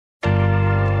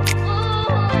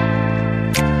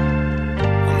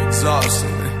exhausting,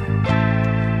 man.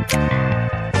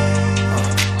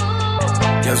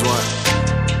 Guess what?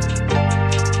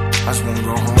 I just wanna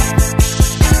go home.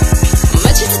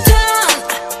 마치 듯한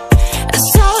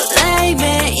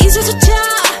설렘에 잊어조차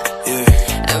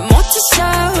못했어.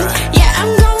 Yeah,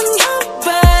 I'm going home,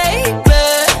 baby.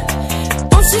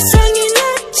 온 세상이 내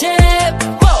집.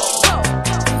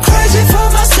 Crazy for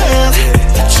myself.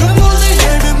 주문을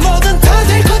열면 뭐든 다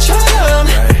될 것처럼.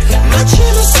 마치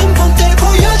무슨 본때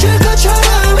보여줄 것처럼.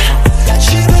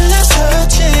 집을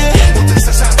나섰지. 모든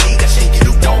세상 네가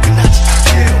신기루 너무 나지.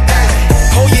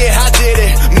 Oh yeah, I did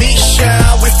it. Me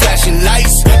shine with flashing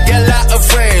lights. Got a lot of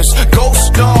friends.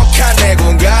 Ghost knock 내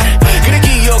공간. 그래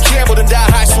기억해 뭐든 다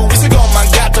할 수 있을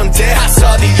것만 같던데. I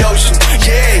saw the ocean.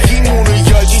 Yeah, 이 문을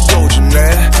열기도 전에.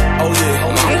 Oh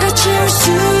yeah.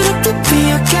 망가질수록 더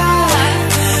비어가.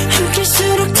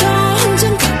 함께일수록 더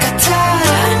혼자인 것 같아.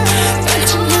 빨리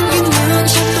연기는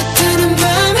잠 못 드는 밤.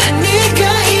 네가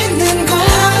있는 곳.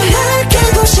 날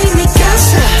깨고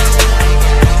싶니까서.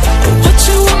 What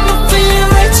you want my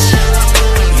favorite.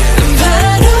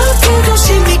 바로 그곳이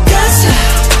미가서.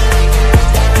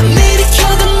 미리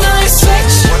켜둔 너의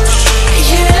switch.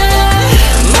 Yeah.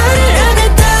 말을 안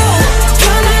해도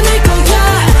편안할 거야.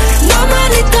 너만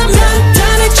있다면 다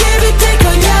내 집이 될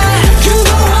거야. You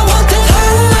know I want that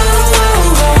home.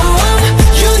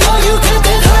 You know you got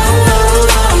that home.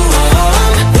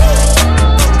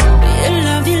 You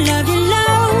love, you love, you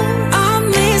love. I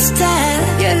miss that.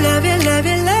 You love, you love,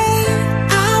 you love.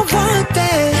 I want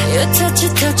that. You touch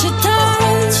it, touch it,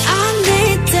 touch. I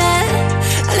need that.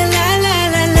 La la la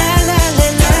la la la la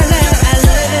la la.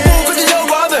 누구지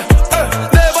여와들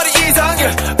내 발이 이상해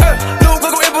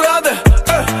누구고 일부라들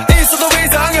있어도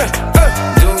이상해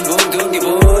둥둥둥이분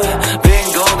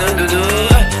빈곤은 두둔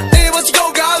이번지고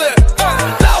가들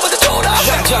나보다 돌아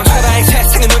천하의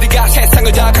세상은 우리가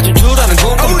세상을 다 가진 줄 아는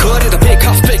건 그래도 big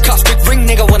house big ring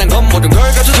내가 원한 건 모든 걸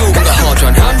가져두고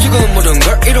허전한 지금 모든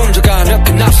걸 이룬 줄 아는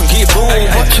그 낯선 기분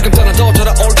지금 떠나도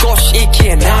돌아올 곳이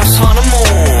있기에 나서는 뭐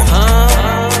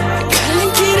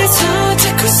가는 길에서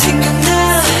자꾸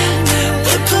생각나.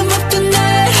 볼품없던 날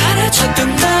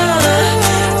알아줬던 너.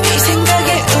 네 생각에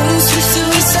웃을 수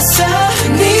있었어.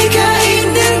 네가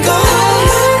있는 곳.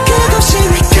 그곳이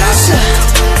미가서.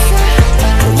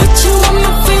 What you want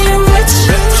my favorite.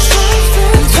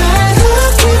 바로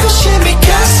그곳이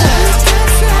미가서.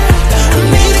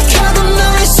 미리 켜둔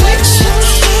너의 switch.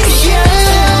 Yeah.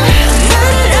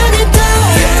 말을 안 해도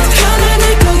편안할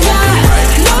거야.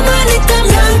 너만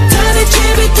있다면 다 내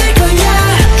집이 될 거야.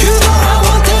 You know I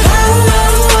want that home.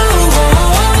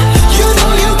 You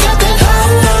know you got that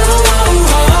home.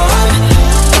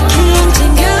 그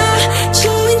언젠가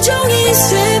초인종이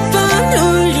 3번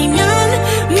울리면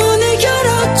문을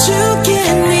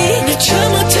열어주겠니. 미처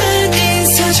못한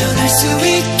인사 전할 수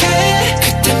있게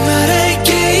그때 말할게.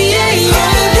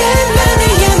 오랜만에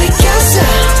미가서.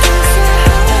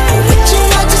 What you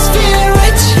want to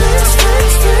spirit.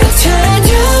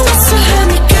 다녀왔어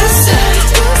하니까서.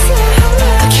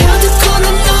 켜두고 난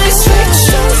너의 switch.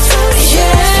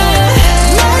 Yeah.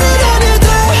 말을 안 해도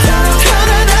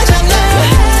편안하잖아.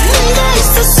 네가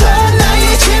있어서 나의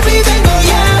집이 된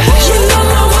거야. You know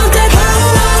I want that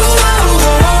home.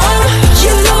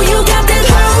 You know you got that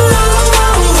home.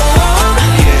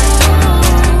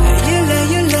 You love,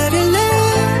 you love, you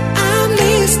love. I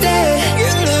miss that.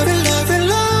 You love it, love it,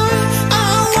 love. I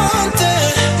want that.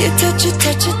 You touch it,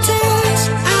 touch it, touch.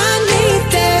 I need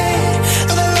that.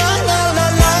 La la la la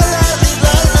la la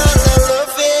la la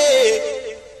love it.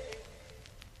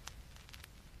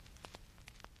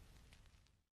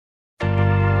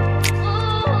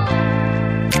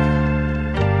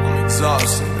 I'm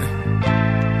exhausted, man.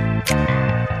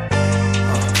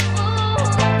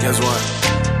 Guess what?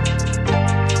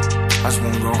 I just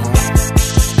wanna go home.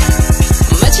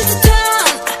 마치 듯한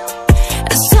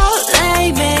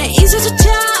설렘에 잊어조차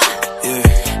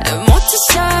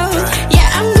못했어.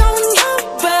 Yeah, I'm going home,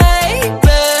 baby.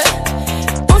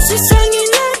 온 세상이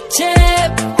내 집.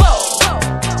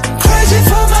 Crazy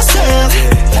for myself.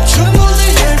 주문을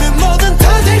열면 뭐든 다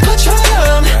될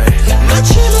것처럼. 마치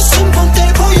무슨 본때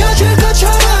보여줄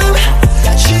것처럼.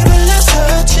 집을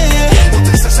나섰지. 모든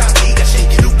세상 네가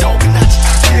신기루 너무 나지.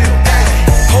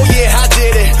 Oh yeah, I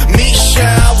did it. Me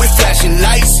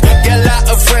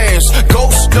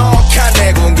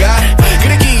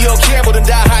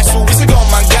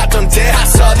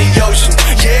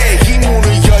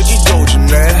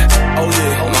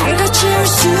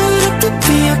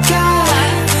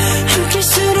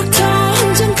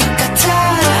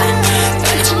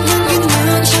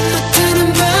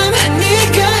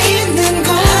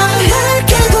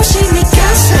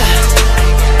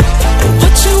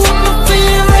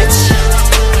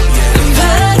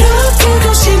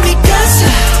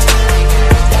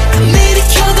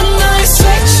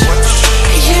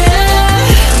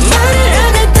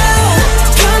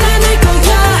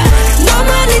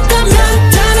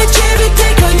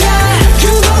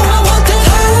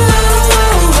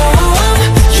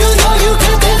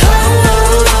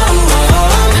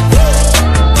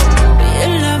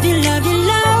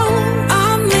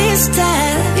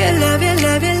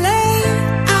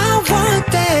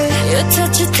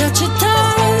touch,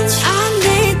 touch. I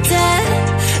need that.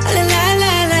 La la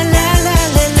la la la la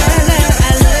la la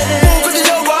la. 누군지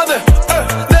여와들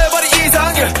내 발이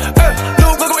이상해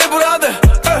누구고 일부라들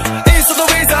있어도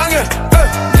이상해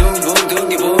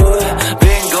둥둥둥기분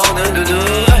빈거는 두두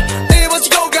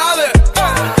입어지고 가네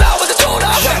나보다 돌아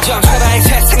정사라의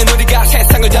세상은 우리가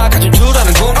세상을 다 가진 줄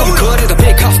아는 건 그래도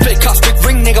big house big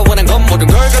ring 내가 원한 건 모든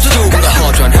걸 가져두고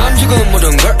허전함 지금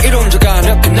모든 걸 이룬저가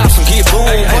느낀 낯선 기분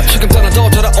지금 떠나도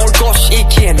돌아올 곳이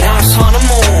있기에 나서는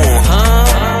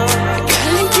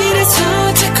가는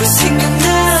길에서 자꾸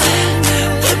생각나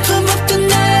볼품없던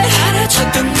날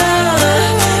알아줬던 너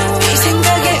네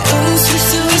생각에 웃을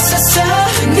수 있었어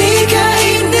네가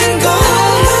있는 곳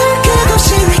그곳이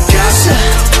네 casa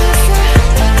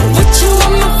What you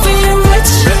want my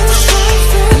favorite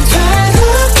바로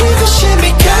그곳이 네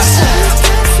casa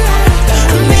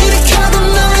미리 켜둔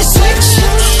너의 switch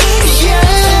Yeah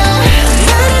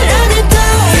말을 안 해도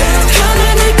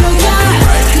편안할 거야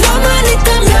너만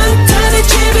있다면 다 내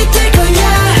집이 될 거야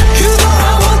You know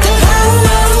I want that home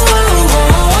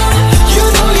You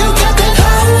know you got that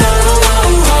home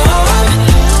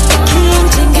그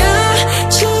언젠가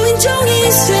초인종이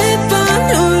 3번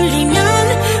울리면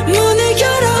문을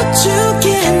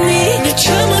열어주겠니 미처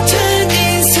못한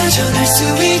인사 전할 수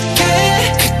있게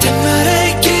그때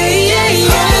말할게 yeah,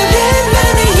 yeah.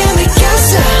 오랜만이야 내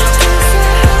casa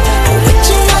With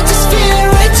you I just feel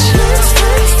rich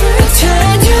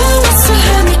다녀왔어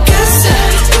honey casa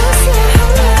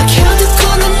켜두고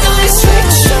난 너의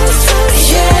switch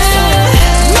Yeah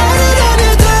말을 안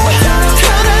해도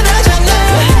편안하잖아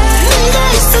네가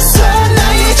있어서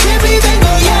나의 집이 된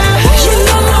거야 You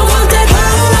know I want that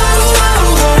home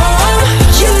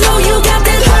You know you got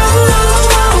that home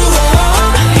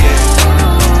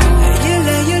You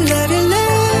love, you love, you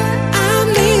love I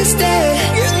miss that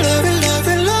You love it, love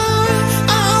it, love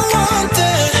I want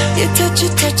that You touch, you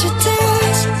touch, you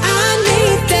touch I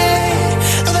need that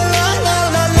La la la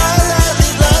la la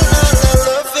la la la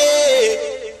love it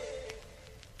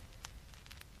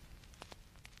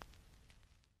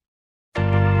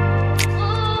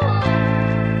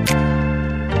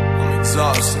I'm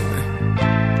exhausted, man.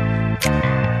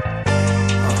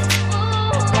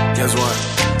 Guess what?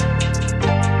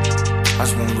 I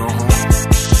just wanna go home.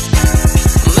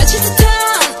 마치 듯한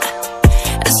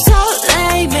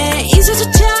설렘에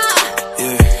잊어조차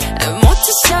Yeah.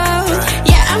 못했어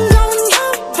Yeah I'm going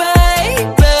home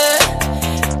baby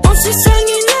온 세상이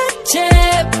내 집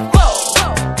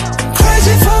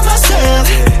Crazy for myself.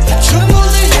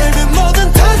 주문을 열면 뭐든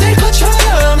다 될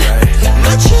것처럼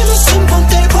마치 무슨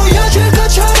본때 보여줄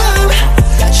것처럼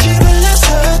집을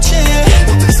나섰지.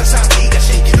 모든 세상이가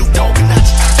신기루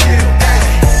도그나지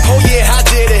Oh yeah, I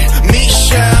did it. Me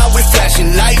shine with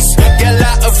flashing lights. Got a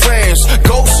lot of friends.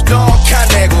 Ghost dog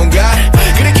칸내 공간.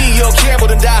 그래 기억해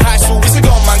뭐든 다 할 수 있을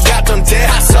것만 같던데.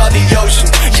 I saw the ocean.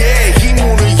 Yeah, 이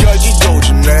문을 열기도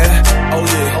전에. Oh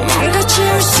yeah. 뭔가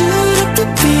채울수록 더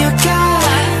비어가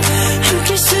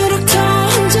함께일수록 더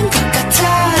혼전 것 같아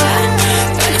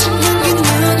반쯤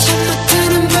연기는 잠 못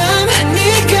드는 밤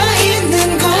네가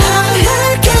있는 곳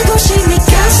그곳이 네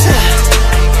casa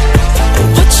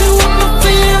What you want my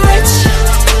favorite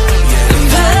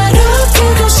바로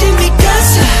그곳이 네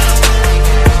casa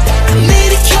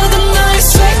미리 켜둔 너의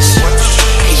switch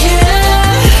Yeah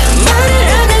말을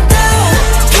안 해도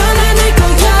편안할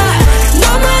거야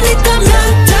너만 있다면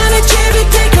다 내 집이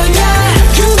될 거야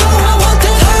You know I want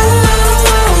that home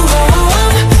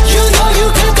You know you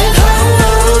got that home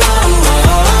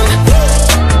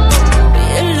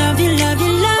You love, you love,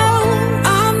 you love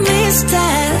I miss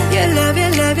that You love, you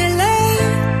love, you love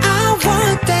I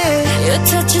want that You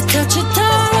touch, you touch, you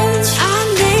touch I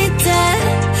need that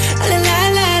La la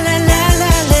la la la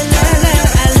la la la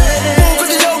la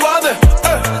누군지 여와들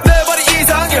내 발이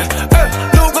이상해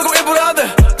누구고 일부라들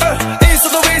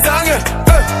있어도 이상해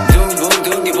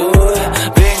둥둥둥기분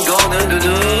빈거는 두두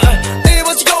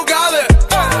입어지고 가네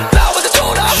나보다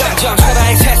돌아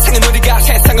정사라의 세상은 우리가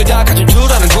세상을 다 가진 줄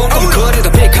아는 건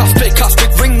그래도 big house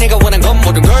big ring 내가 원한 건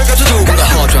모든 걸 가져두고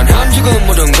허전함 지금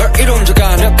모든 걸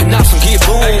이룬저가 느낀 낯선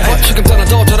기분 지금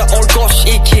떠나도 돌아올 곳이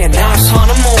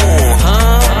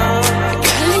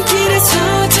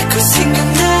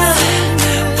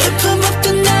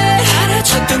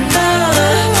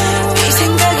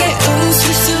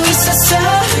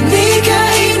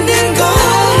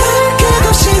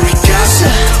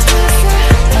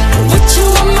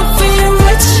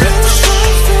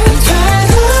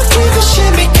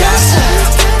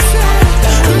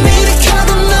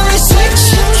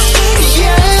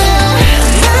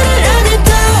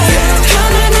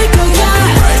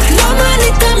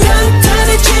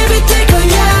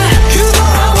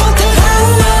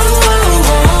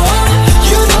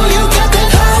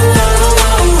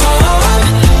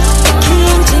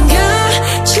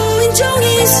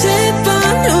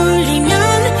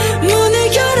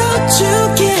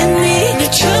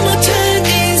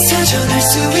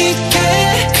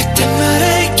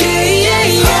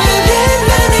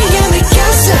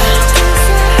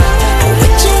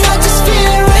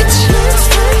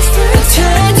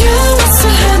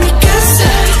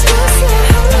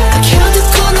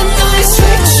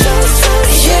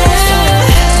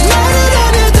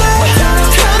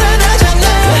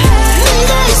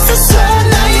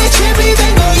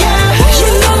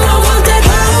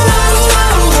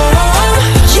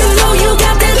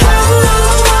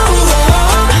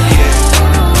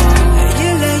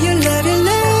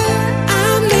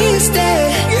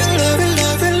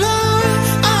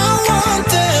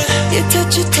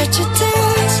touch it, touch it,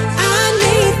 touch. I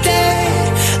need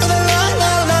that. La la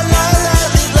la la la la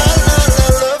la la la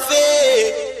love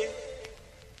it.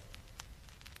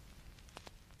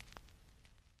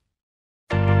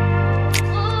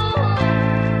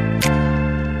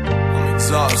 I'm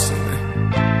exhausted, man.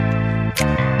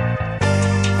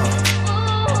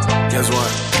 Guess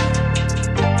what?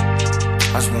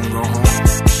 I just wanna go home.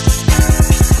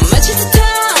 마치듯한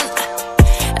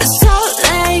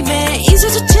설렘에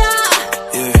잊어졌자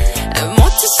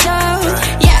못했어.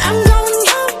 Yeah, I'm going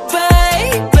home,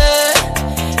 baby.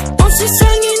 온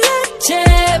세상이 내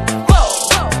제법.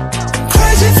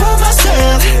 Crazy for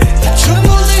myself.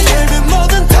 주문을 열면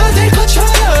뭐든 다 될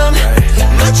것처럼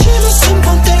마치 무슨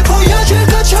본 때 보여줄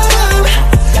것처럼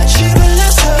집을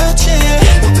나섰지.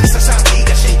 모든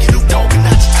세상이가 신기루도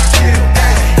끝나지 않게.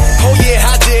 Oh yeah,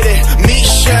 I did it.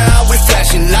 Mission with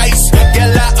flashing lights. Got a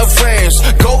lot of friends.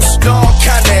 Ghost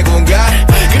넉한 내 공간.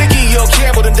 그래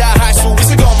기억해 뭐든 다 할 수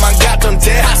있을 것만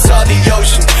같던데. I saw the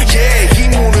ocean. Yeah, 이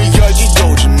문을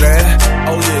열기도 전에.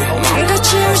 Oh yeah.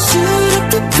 망가질수록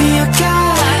더 비어가.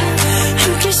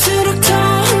 함께일수록 더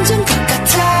혼자인 것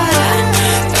같아.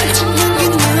 반짝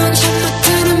연기는 잠못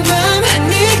드는 밤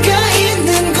네가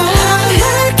있는 곳. 날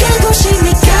그곳이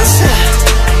네 가사.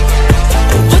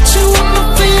 What you want my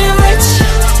favorite.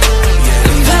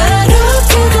 바로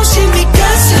그곳이 네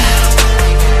가사.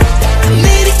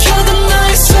 일으켜둔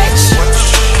너의 switch.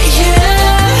 Yeah.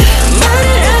 말을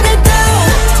안 해도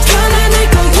변해낼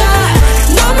거야.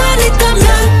 너만 있다면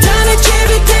다 내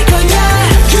집이 될 거야.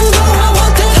 You know I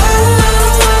want that home.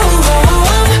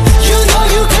 You know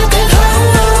you got that home.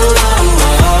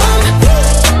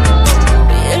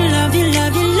 Your love, your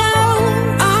love, your love,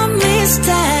 I miss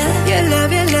that. Your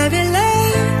love, your love, your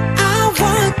love, I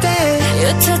want that.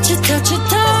 Your touch, your touch, your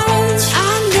touch,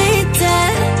 I need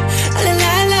that. La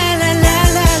la la la la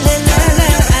la la la la,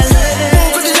 I love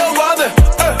it. 그저 여와들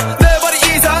내 발이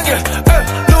이상해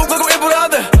누구고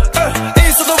일부라들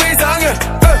있어도 이상해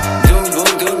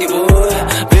둥둥둥기분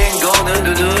빈거는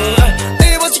두두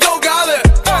입어지고 가네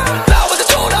나보다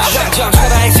돌아 완전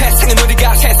살아의 세상은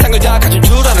우리가 세상을 다 가진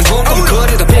줄 아는 건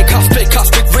그래도 big house big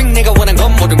ring 내가 원한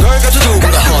건 모든 걸 가져두고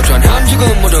허전함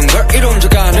지금 모든 걸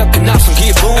이룬저가 느낀 낯선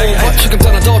기분 지금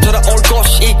떠나도 돌아올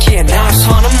곳이 있기에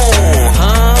나서는 뭐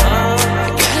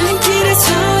가는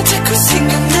길에서 자꾸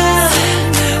생각나.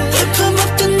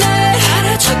 볼품없던 날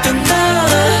알아줬던 너.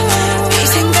 네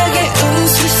생각에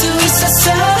웃을 수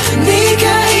있었어.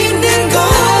 네가 있는 곳.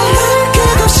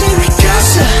 그곳이 네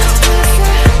가사.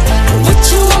 What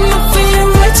you want my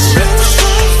favorite.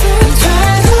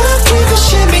 바로 그곳이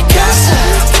네 가사.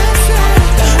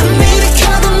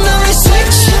 일으켜둔 너의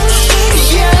switch.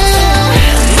 Yeah.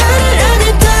 말을 안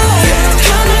해도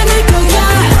변해낼 거야.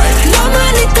 너만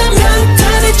있다면 다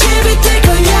내 집이 될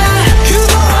거야. You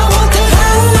know I want that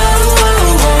home.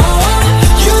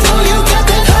 You know you got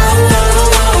that home.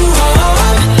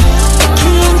 그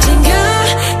언젠가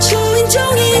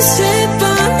초인종이 세 번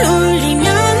울리면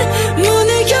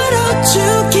문을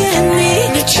열어주겠니.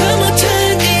 미처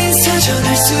못한 인사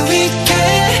전할 수 있게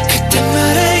그때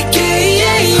말할게.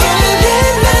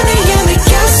 오랜만에야 내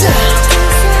가사.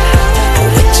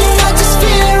 What you want to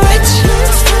spirit.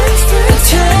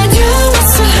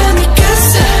 다녀왔어 하니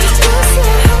가사.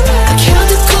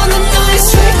 켜두고는 너의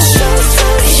switch.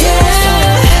 Yeah.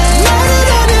 말을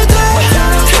안 해도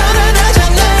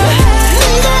편안하잖아.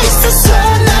 네가 있어서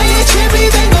나의 집이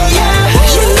된 거야.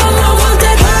 You know I want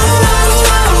that home.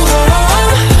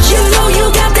 You know you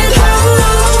got that home.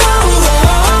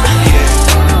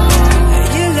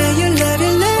 You love, you love,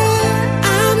 you love,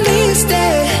 I miss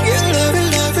that. You love it,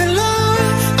 love it, love.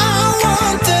 I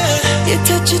want that. You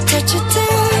touch, you touch, you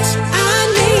touch, I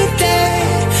need that.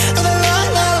 La la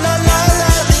la la la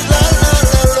la la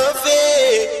la love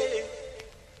it.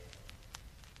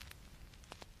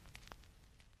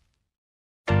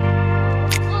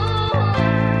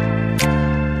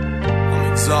 I'm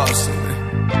exhausted, man.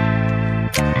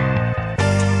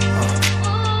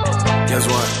 Guess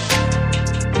what?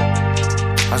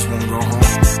 I just wanna go home.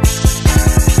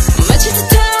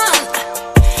 마치듯한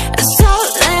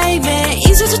설렘에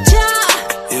잊어졌자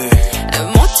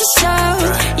못했어.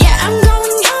 Yeah, I'm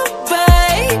going home,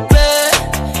 baby.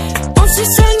 온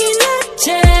세상이 내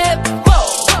제법.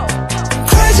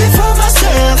 Crazy for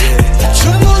myself.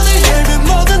 주문을 열면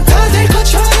뭐든 다 될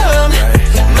것처럼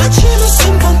마치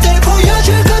무슨 본 때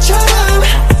보여줄 것처럼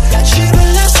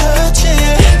집을 나섰지.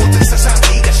 모든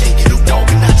세상이가 신기루도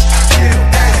끝나지 않게.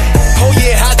 Oh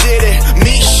yeah, I did it.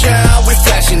 Mission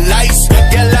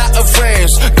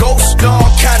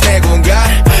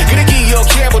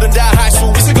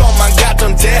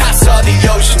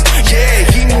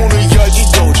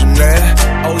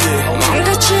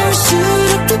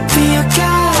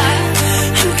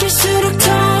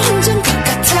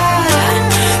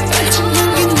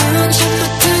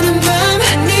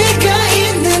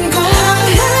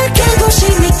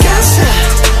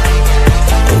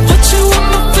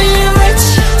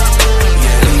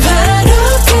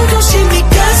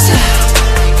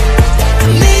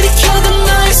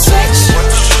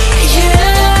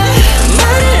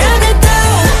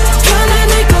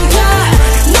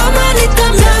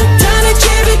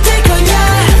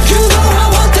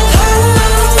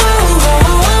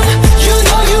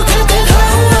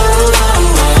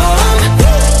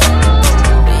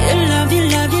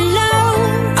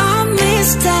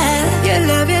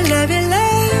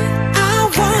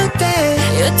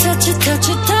Your touch, your touch,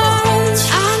 your touch.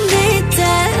 I need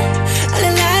that. La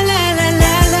la la la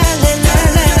la la la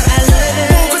la la.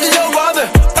 굳이 여와들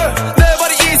내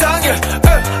발이 이상해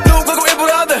누구고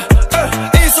일부라들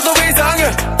있어도 이상해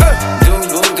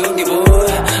둥둥둥이분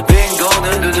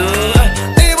빈거는 두두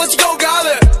입어지고 가네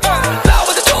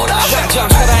나보다 좋아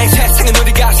정사랑의 세상은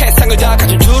우리가 세상을 다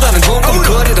가진 줄 아는 건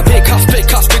그래도 big house big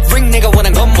house big ring 내가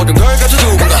원한 건 모든 걸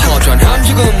가져두고 가 허전한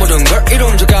지금 모든 걸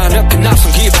이룬 적 아는 그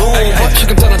낯선 기분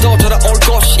지금 떠나도 돌아올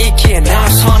곳이 있기에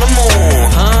나서는 뭐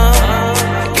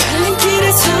가는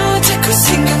길에서 자꾸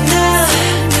생각나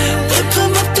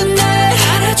볼품없던 날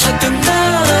알아줬던 너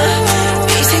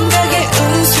네 생각에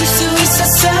웃을 수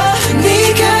있었어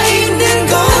네가 있는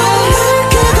곳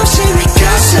끝없이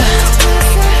미쳤어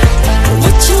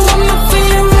What you want my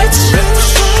favorite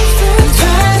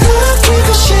바로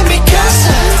그곳이 미쳤어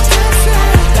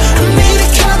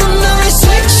미력하던 너의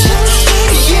switch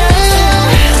Yeah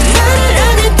말을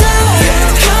안 해도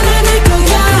변화될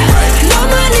거야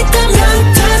너만 있다면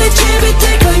다른 집이 될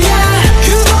거야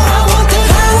You know I want that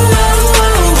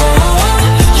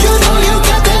You know you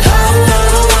got that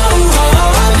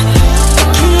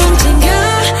그 언젠가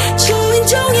좋은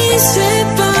종이 세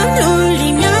번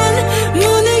울리면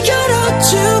문을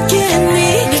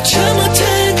열어주겠니 미처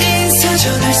못한 인사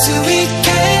전할 수 있게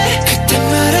그때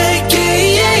말할게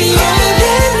yeah, yeah.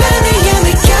 오랜만에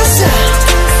연애했어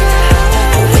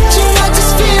With you I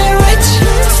just feel rich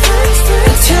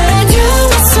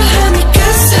다녀왔어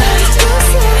하니까서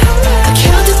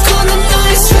켜두고 난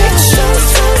너의 switch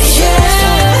Yeah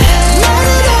말을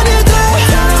안 해도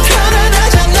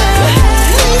편안하잖아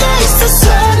네가 있어서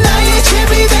나의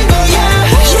집이 된 거야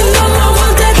You know I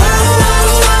want that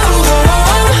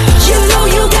You know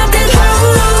you got that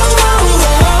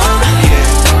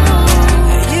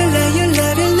You love, you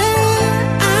love, you love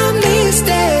I miss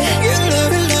that You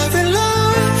love, you love, you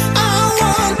love I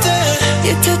want that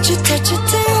You touch, you touch, you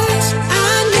touch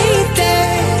I need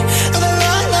that La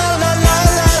la la la la la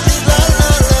la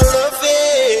love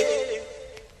it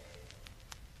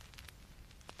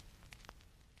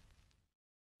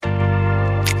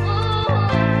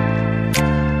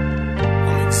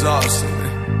I'm exhausted,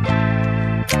 man.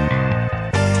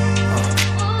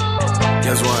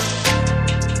 Guess what?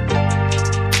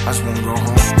 I just wanna go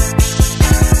home.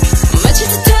 마치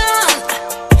듯한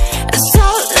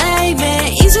설레임에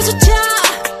잊어줬자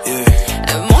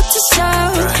Yeah.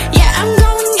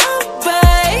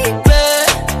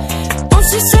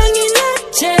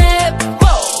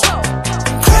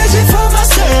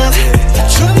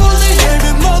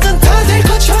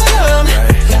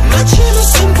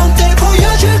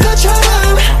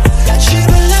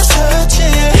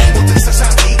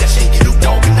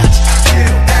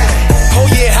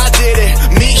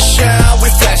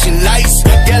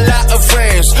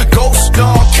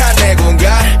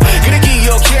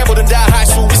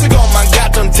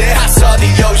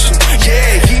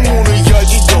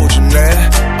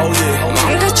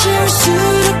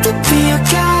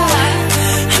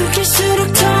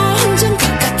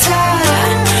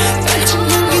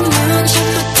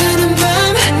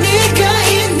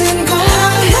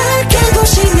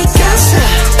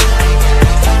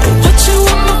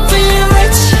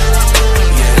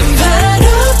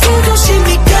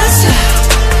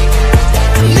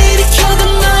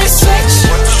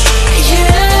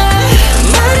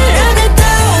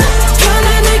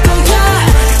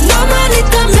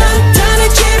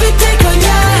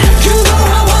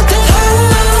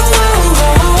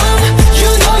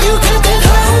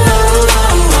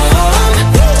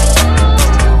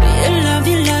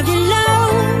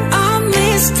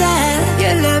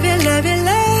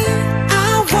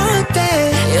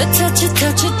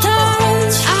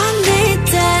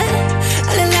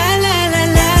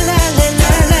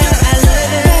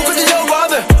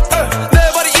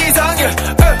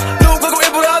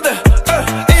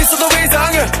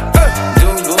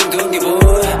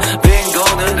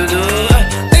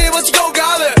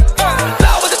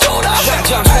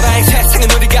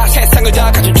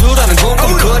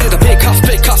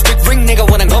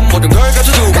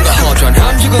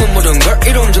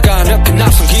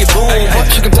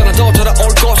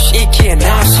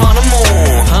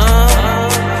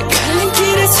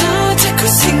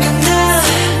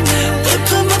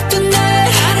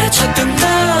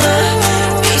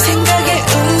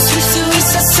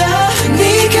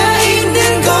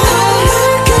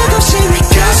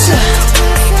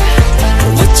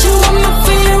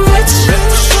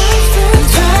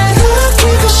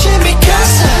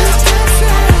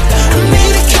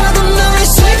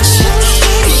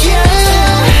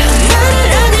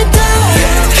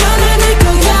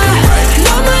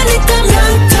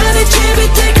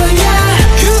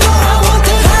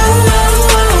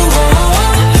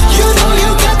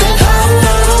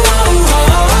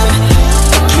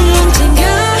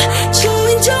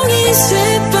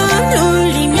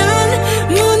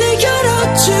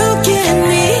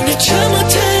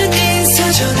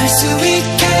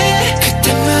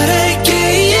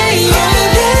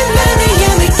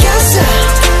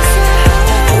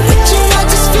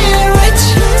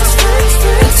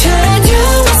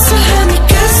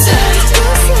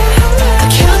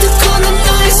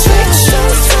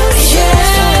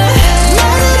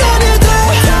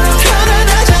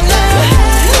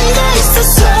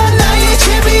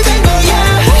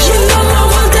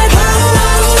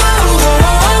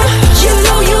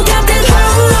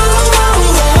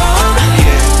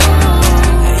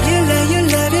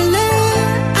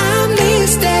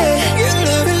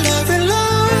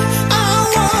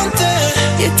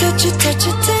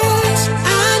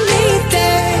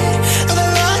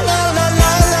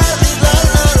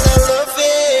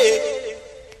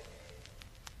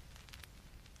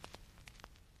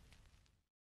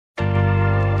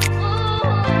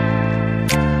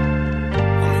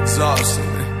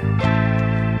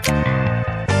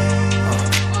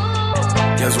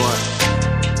 Guess what?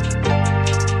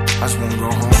 I just wanna go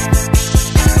home.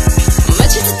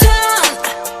 마치 듯한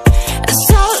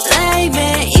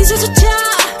설렘에 잊어줬자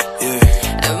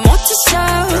못했어.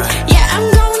 Yeah, I'm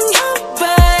going up,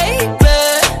 baby.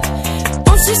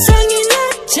 온 세상이 내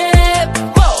집.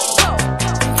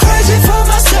 Crazy for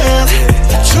myself.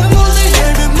 주문을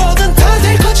열면 뭐든 다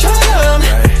될 것처럼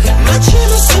마치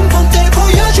무슨 본때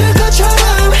보여줄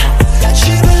것처럼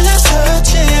집을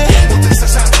나섰지. 모든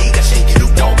세상이 가신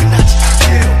길로 떠나지 않길.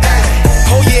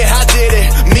 Oh yeah, I did it.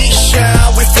 Mission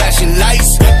with flashing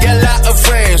lights. Got a lot of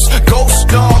friends. Ghost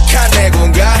dog 칸내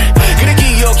공간. 그래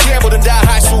기억해 뭐든 다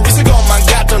할 수 있을 것만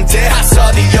같던데. I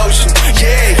saw the ocean.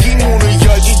 Yeah, 이 문을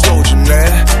열기도 전에.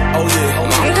 Oh yeah.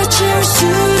 뭔가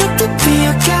채울수록 더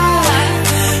비어가.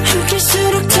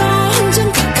 함께일수록 더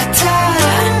혼전 것 같아.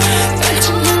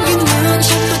 반쯤 넘긴 눈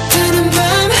전부 뜨는 밤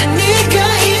네가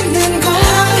있는 곳.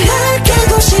 날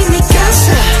깨고시 네 가사.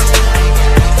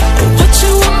 What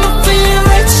you want my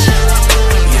favorite.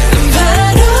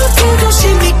 바로 그곳이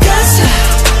네 가사.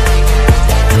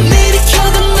 미리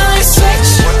켜둔 너의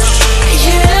switch.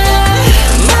 Yeah.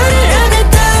 말을 안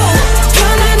해도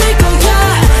편안할 거야.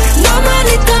 너만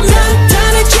있다면 다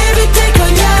내 집이 될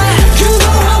거야. You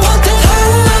know I want that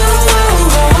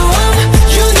home.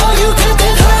 You know you got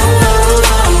that home.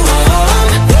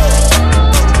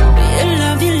 You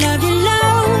love, you love, you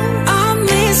love. I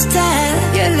miss that.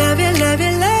 You love, you love,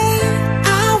 you love. I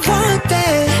want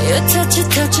that. You touch it,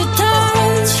 touch it,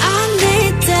 touch. I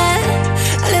need that.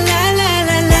 La la la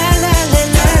la la la la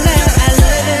la la. I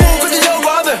love it. 굳이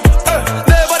영화들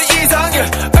내 발이 이상해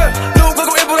누구고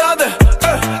일부라들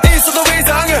있어도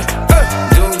이상해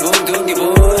둥둥둥이분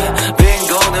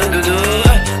빈거는 두둔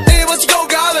이번지고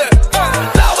가네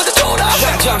나보다 좋아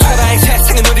정사랑의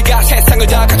세상은 우리가 세상을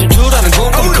다 가진 줄 아는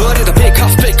건 그래도 big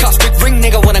house big house big ring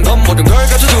내가 원한 건 모든 걸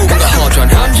가져도 뭔가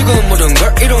허전함 지금 모든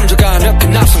걸 이룬 적 아는 그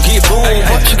낯선 기분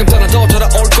지금 떠나도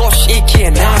돌아올 곳이 있기에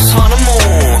나서는 뭐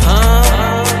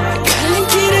가는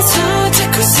길에서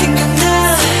자꾸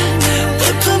생각나.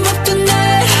 볼품없던 날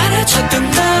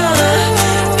알아줬던 너.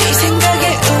 네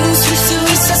생각에 웃을 수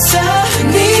있었어.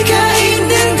 네가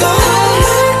있는 곳.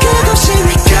 그곳이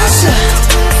네 가사.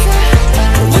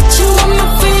 What you want my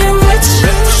favorite.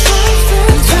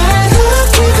 바로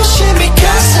그곳이 네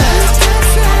가사.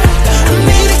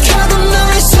 미리 켜둔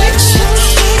너의 switch.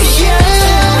 Yeah.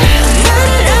 말을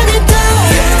안 해도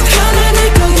편안할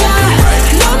거야.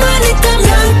 너만 있다면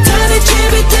다 내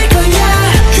집이 될 거야.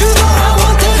 You know I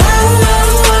want that home.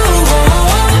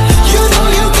 You know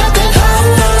you got that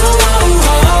home.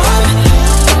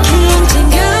 그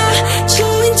언젠가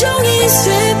좋은 종이 세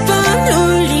번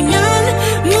울리면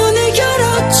문을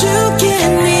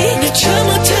열어주겠니. 미처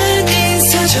못한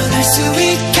인사 전할 수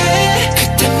있게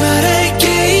그때 말할게.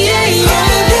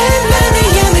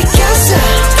 오랜만에야 내 가사.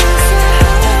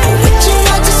 What you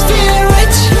want to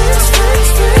spirit.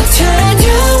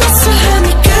 다녀왔어 하니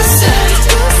가사.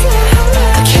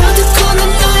 켜두고 난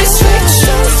너의 switch.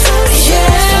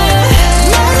 Yeah.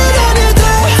 말을 안 해도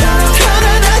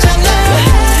편안하잖아.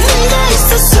 네가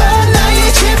있어서 나의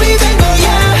집이 된 거야.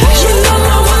 You know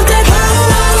I want that home.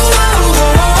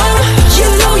 You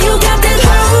know you got that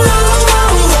home.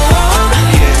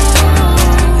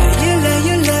 You love,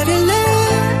 you love, you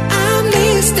love. I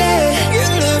miss that. You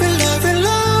love it, love it,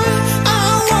 love. I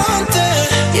want that.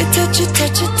 You touch it,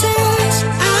 touch it, touch.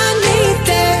 I need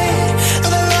that. La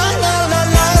la la la la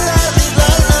la la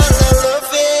la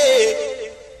love it.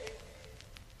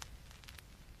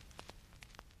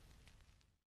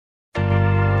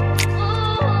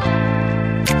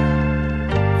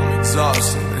 I'm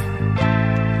exhausted, man.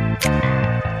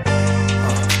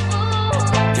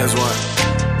 Guess what?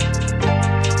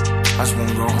 I just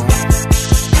wanna go home.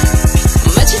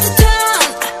 마치 듯한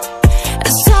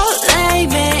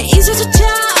설렘에 잊어줬자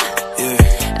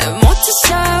못했어.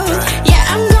 Yeah,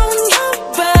 I'm going up,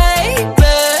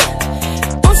 baby.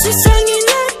 온 세상이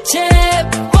내 집.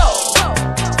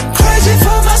 Crazy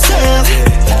for myself.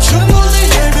 주문을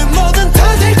열면 뭐든 다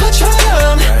될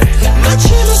것처럼 마치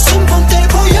무슨 본때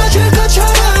보여줄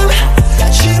것처럼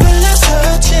집을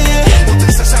나섰지. 모든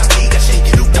세상이 가신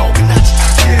길로 떠나지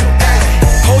않길.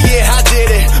 Oh yeah, I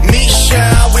did it. Mission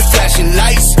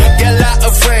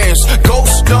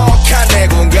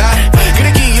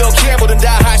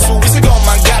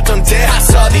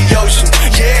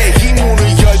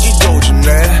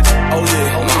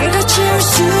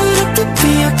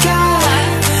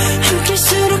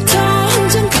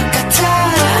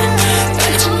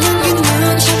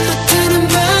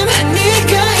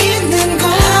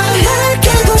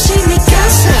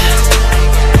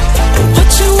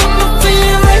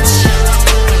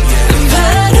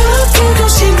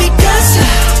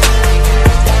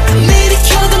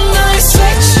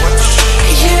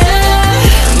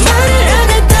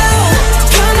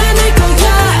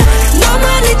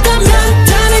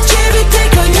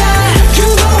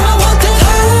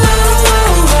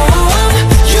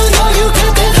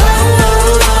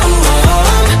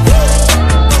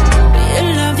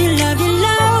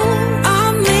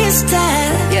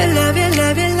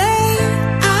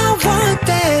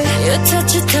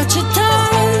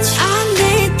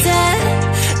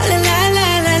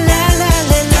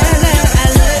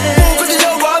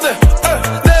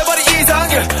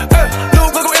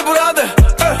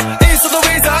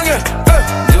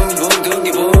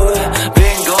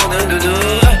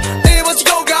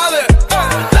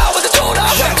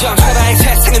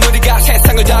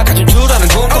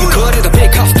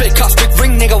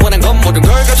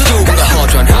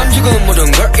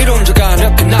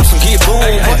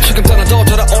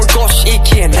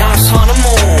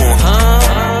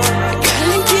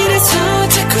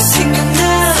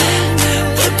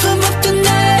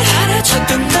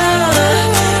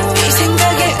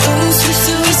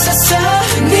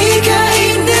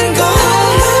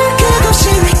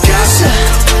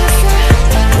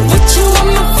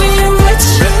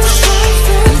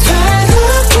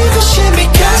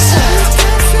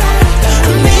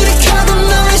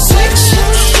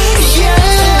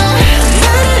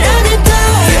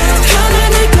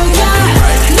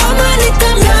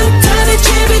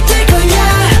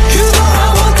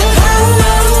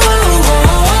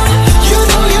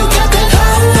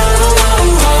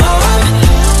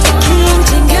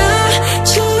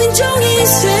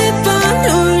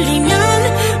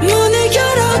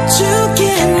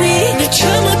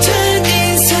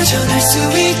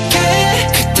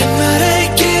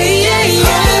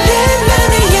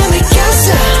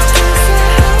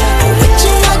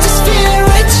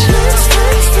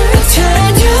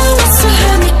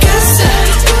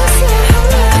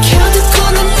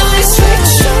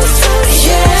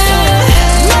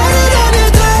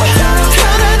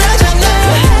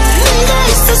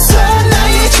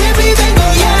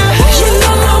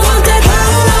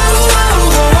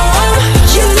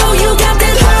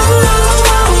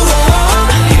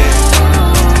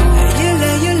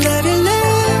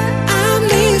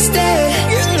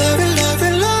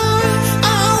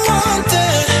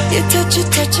You touch it,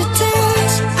 touch it,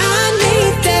 touch. I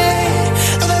need that.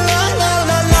 La la la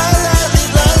la la la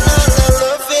la la la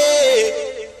love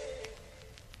it.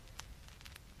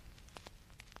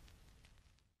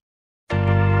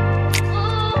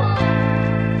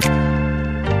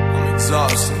 I'm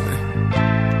exhausted, man.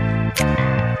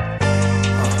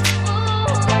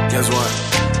 Guess what?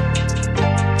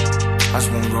 I just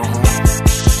wanna go home.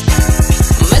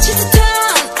 마치듯한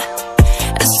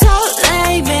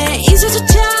설렘에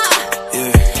잊어줬자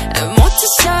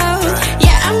못했어.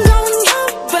 Yeah, I'm going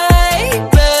home,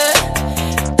 baby.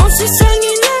 온 세상이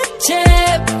내 집.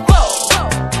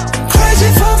 Crazy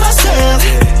for myself.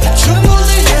 주문을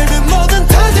열면 뭐든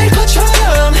다 될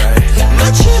것처럼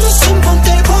마치 무슨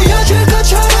본때 보여줄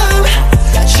것처럼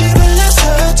집을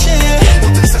나섰지.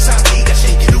 모든 세상이가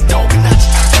신기루 떠나지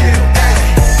않게.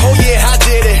 Oh yeah, I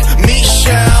did it.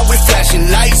 Mission with flashing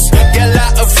lights. Got a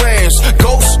lot of friends.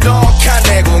 Ghost 넌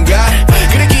카네고인가?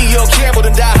 그래 기억해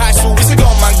뭐든 다 할 수 있을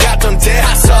것만 같던데.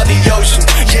 I saw the ocean.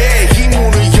 Yeah, 이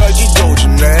문을 열기도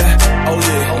전에. Oh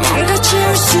yeah. 뭔가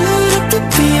채울수록 더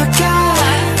비어가.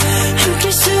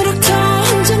 함께일수록 더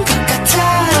혼자인 것 같아.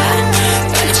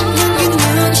 반짝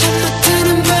연기는 잠못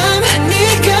드는 밤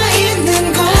네가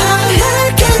있는 곳.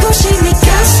 날 깨고시 네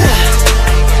가사.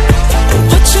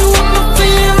 What you want my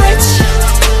favorite.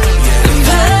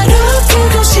 바로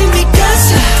그곳이 네 가사.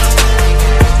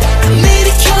 미리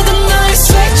켜둔 너의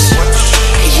switch.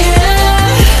 Yeah.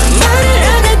 말을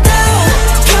안 해도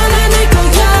변해낼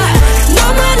거야.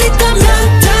 너만 있다면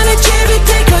다 내 집이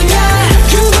될 거야.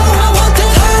 You know I want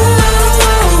that home.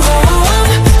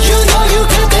 You know you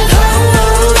got that home.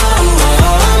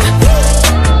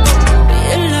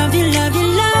 You love, you love, you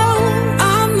love. I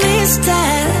miss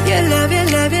that. You love, you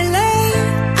love, you love.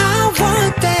 I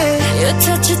want that. You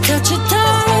touch it, touch it,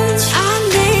 touch. I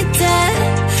need that.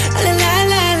 La la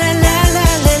la la la la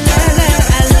la la la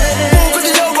la. 굳이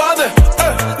여와들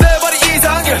내 발이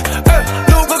이상해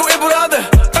누구고 일부라들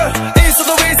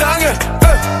있어도 이상해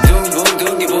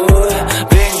둥둥둥이분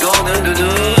빈거는 두두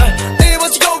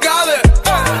입어지고 가네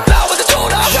나보다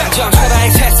돌아 완전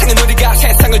사랑의 세상은 우리가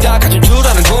세상을 다 가진 줄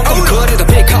아는 건 그래도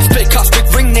big house big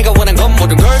ring 내가 원한 건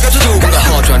모든 걸 가져두고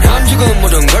허전함 지금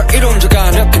모든 걸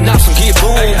이룬저가 느낀 낯선 기분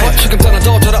지금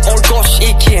떠나도 돌아올 곳이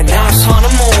있기에 나서는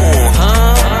몸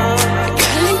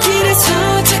가는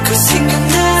길에서 자꾸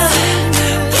생각나.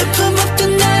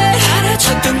 볼품없던 날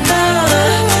알아줬던 너.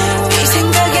 네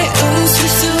생각에 웃을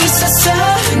수 있었어.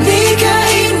 네가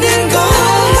있는 곳.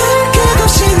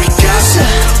 그곳이 네 가사.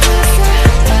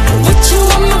 What you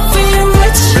want my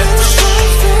favorite.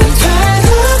 바로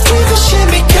그곳이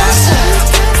네 가사.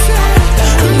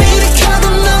 미리 켜둔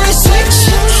너의 switch.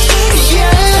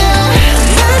 Yeah.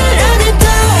 말을 안 해도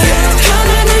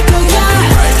변해낼 거야.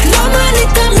 너만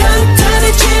있다면 다 내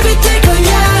집이 될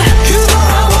거야. You know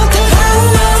I want that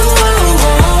home.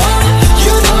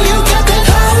 You know you got that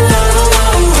home.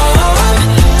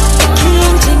 그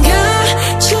언젠가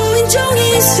초인종이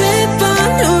세 번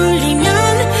울리면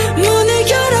문을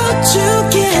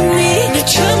열어주겠니?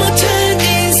 미처 못한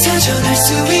인사 전할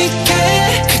수 있게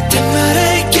그때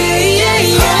말할게.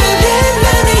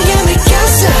 오랜만에 내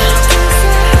가사.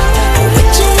 What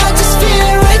you want to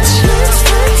spirit.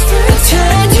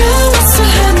 다녀왔어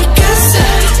하니 가사.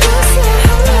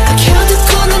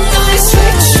 켜두고는 너의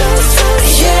switch.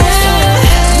 Yeah.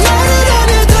 말을 안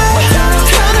해도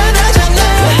편안하잖아.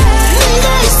 네가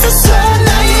있어서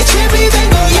나의 집이 된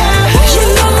거야. You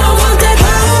know I want that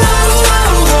home.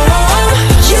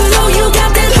 You know you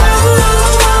got that home.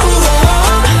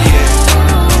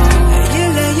 You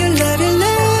love, you love, you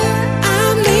love. I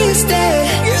miss that.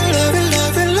 You love it,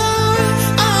 love it, love.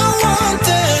 I want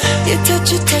that. You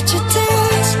touch it, touch it,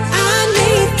 touch. I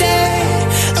need that.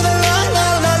 La la la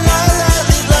la la la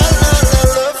la la la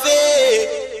love it.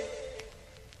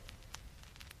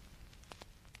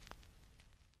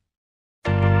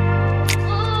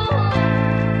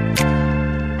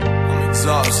 I'm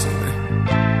exhausted, man.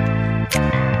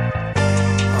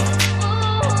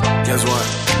 Guess what?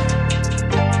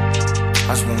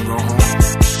 I just wanna go home.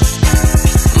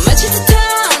 마치듯한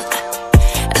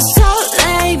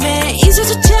설렘에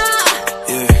잊어줬자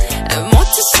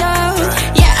못했어.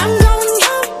 Yeah, I'm going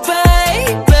home,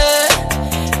 baby.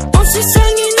 온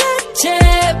세상이 내 집.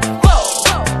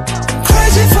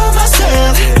 Crazy for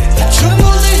myself.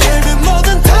 주문을 열면 뭐든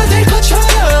다 될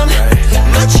것처럼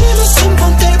마치 무슨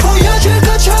본때 보여줄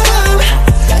것처럼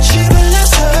집을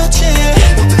나섰지.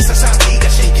 모든 세상이가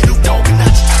신기루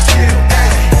떠나지 않게.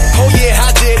 Oh yeah,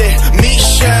 I did it.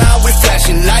 Mission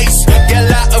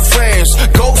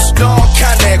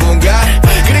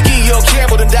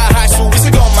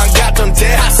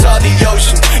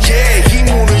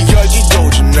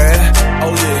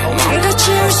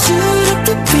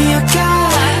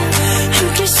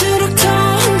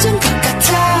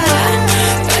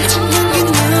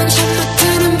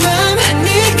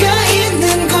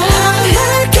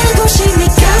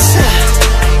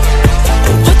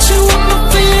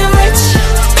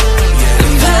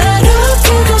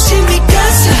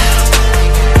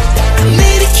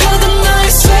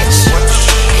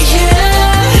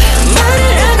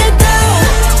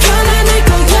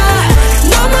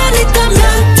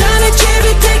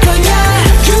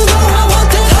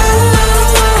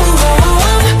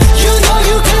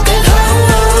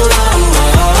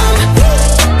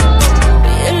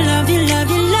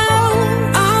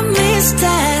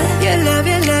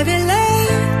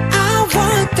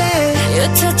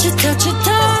touch it, touch it,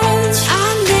 touch. I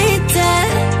need that.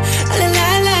 La la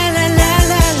la la la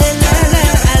la la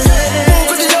la la.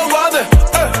 꾸짖려고 하네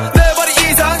내 발이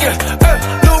이상해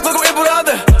누구고 일부라네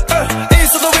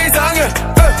있어도 이상해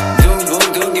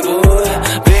둥둥둥 기분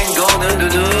빈거는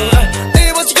두두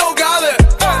이번지고 가네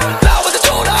나보다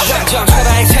돌아와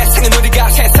정사라의 세상은 우리가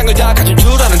세상을 다 가진 줄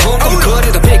아는 건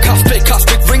그래도 big house big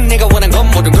ring 내가 원한 건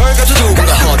모든 걸 가져두고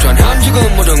허전한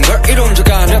지금 모든 걸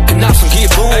이룬적하는 그 낯선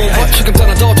기분 지금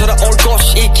떠나도 돌아올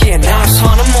곳이 있기에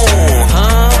나서는 뭐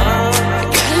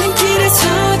가는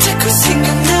길에서 자꾸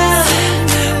생각나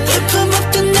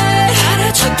볼품없던 날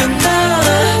알아줬던 너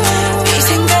이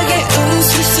생각에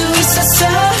웃을 수 있었어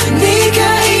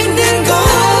네가 있는 곳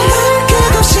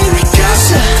그곳이 네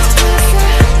casa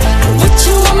What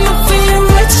you want my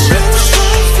favorite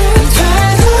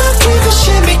바로 그곳이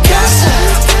네 casa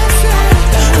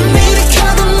미리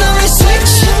켜둔 너의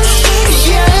switch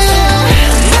Yeah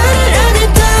말을 안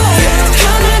해도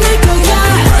편안할 거야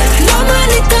너만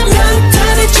있다면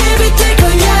다른 집이 될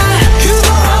거야 You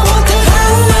know I want that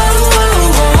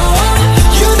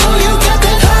You know you got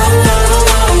that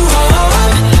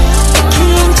그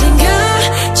언젠가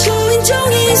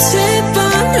초인종이 3번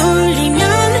울리면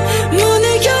문을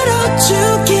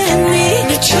열어주겠니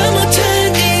미처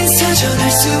못한 인사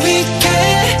전할 수 있게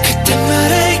그때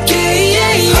말할게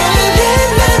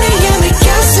오랜만에야 내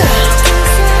casa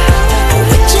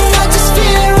With you I just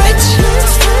feel rich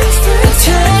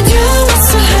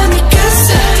다녀왔어 내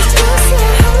casa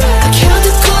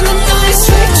켜두고 난 너의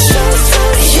switch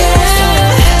Yeah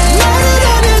말을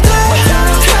안 해도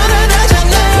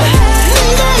편안하잖아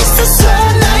네가 있어서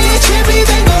나의 집이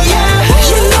된 거야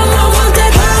You know I want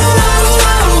that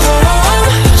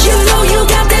You know you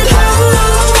got that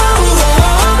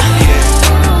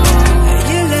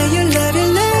You love, you love, you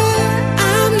love I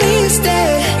miss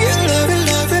that You love, you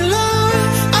love, you love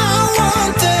I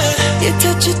want that You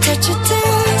touch, you touch, you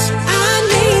touch I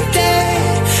need that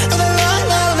La la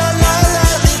la la la la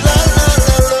la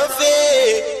la love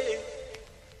it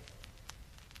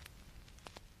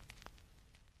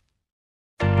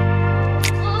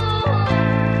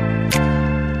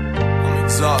I'm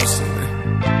exhausted, man.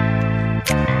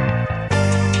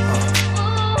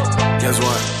 Guess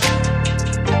what?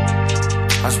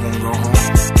 I just wanna go home.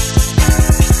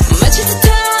 마치 듯한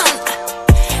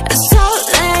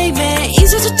설렘에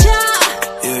잊어조차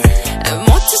Yeah.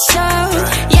 못했어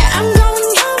Yeah I'm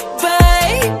going home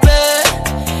baby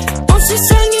온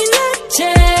세상이 내 집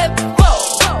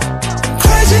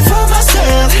Crazy for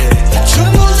myself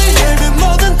주문을 열면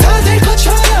뭐든 다 될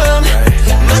것처럼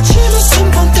마치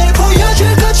무슨 본때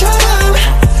보여줄 것처럼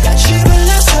집을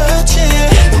나섰지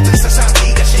모든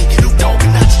세상이가 신기루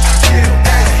떠나지 않게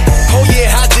Oh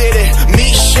yeah, I did it. Me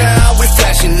shine with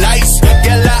flashing lights. Got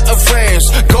a lot of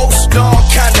friends. Ghost dog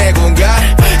칸내 공간.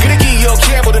 그래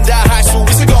기억해 뭐든 다 할 수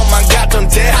있을 것만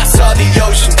같던데. I saw the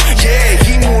ocean. Yeah,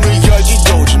 이 문을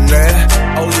열기도 전에.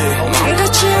 Oh yeah.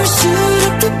 뭔가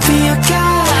채울수록 더 비어가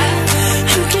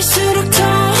함께일수록 더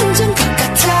혼자인 것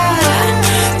같아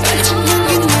반짝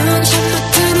연기는 전부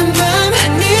뜨는 밤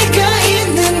네가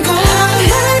있는 곳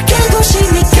그곳이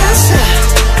네 casa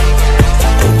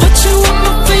What you want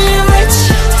my favorite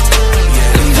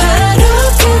바로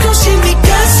그곳이 네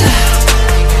casa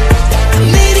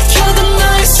미리 켜둔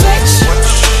너의 switch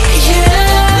Yeah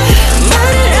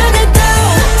말을 안 해도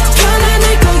편안할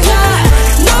거야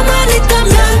너만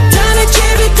있다면 다른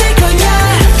집이 될 거야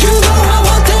You know I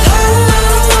want that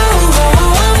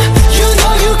You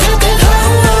know you got that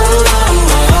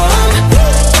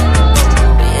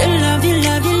You love, you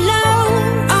love, you love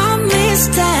I miss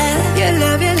that You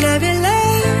love, you love, you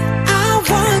love I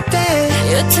want that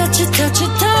You touch it, touch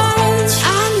it, touch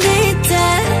I need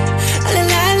that La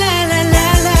la la la la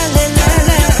la la la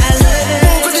la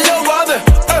꾸짖려고 하네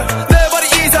내 발이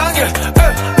이상해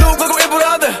누구고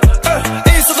일부라네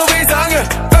있어도 이상해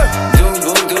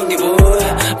둥둥둥 기분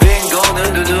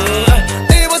빈거는 두두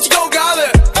이번지고 가네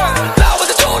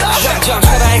나보다 돌아와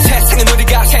정사라의 세상은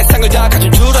우리가 세상을 다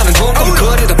가진 줄 아는 건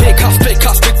그래도 big house big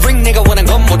ring 내가 원한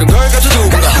건 모든 걸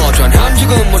가져두고 허전한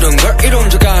지금 모든 걸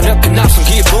이룬적하는 그 낯선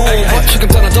기분 지금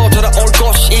떠나도 돌아올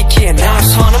곳이 있기에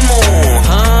나서는 뭐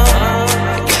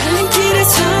가는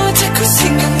길에서 자꾸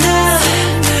생각나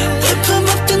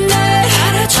볼품없던 날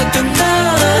알아줬던 너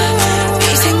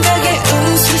이 생각에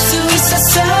웃을 수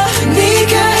있었어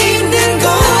네가 있는 곳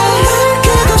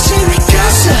그곳이 네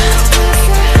casa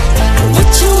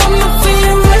What you want my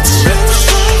favorite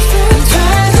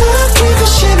바로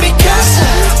그곳이 네 casa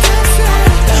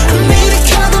미리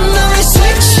켜둔 너의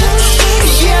switch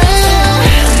Yeah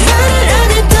말을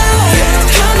안 해도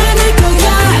편안할 거야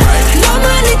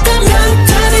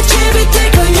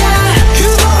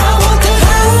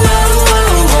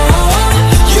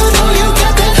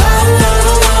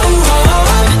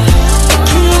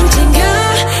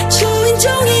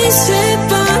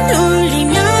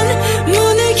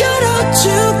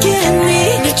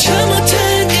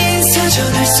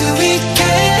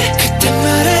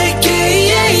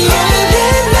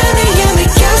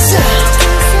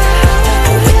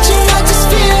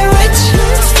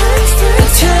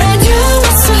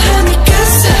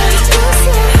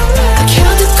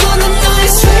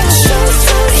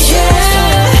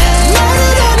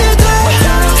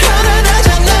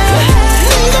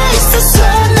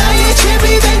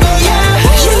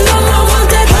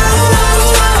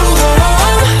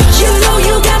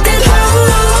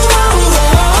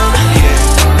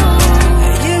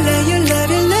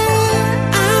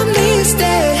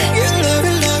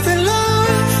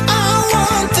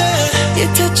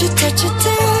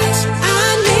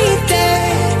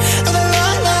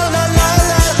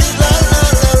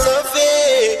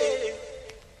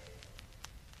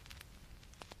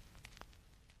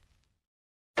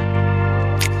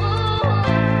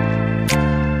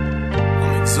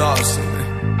exhausted, man.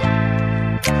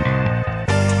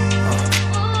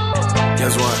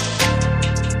 Guess what?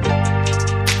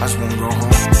 I just wanna go home.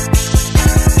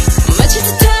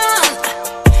 마치듯한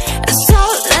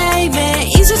설렘에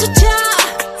잊어줬자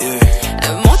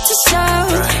못했어.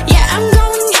 Yeah, I'm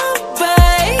going up,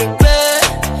 baby.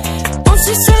 온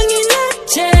세상이 내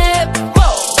집.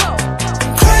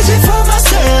 Crazy for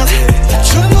myself.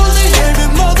 주문을 열면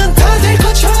뭐든 다 될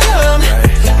것처럼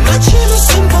마치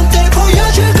무슨 본때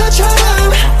보여줄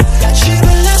것처럼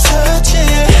집을 나섰지.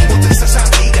 모든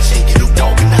세상이가 신기루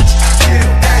떡이 나지 않게.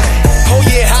 Oh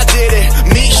yeah, I did it.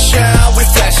 Mission with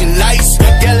flashing lights.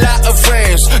 Got a lot of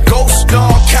friends. Ghost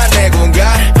dog 칸내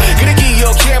공간. 그래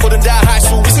기억해 뭐든 다 할 수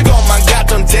있을 것만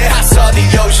같던데. I saw the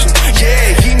ocean.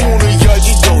 Yeah, 이 문을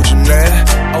열기도 전에.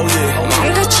 Oh yeah.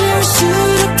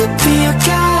 망가질수록 또 비어가.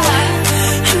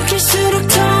 함께일수록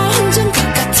더 혼전 것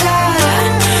같아.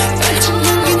 반쯤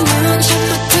넘긴 눈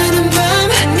잠못 드는 밤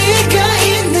네가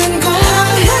있는 곳.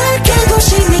 날 깨고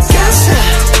싶니까서.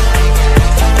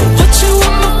 What you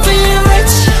want my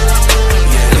favorite.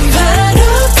 바로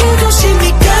그곳이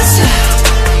미가사.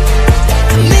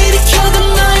 미리 켜둔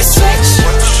너의 switch.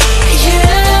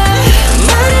 Yeah.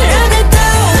 말을 안 해도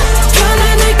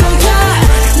편안할 거야.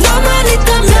 너만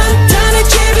있다면 다 내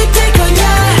집이 될 거야.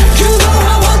 You know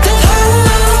I want that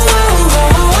home.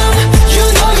 You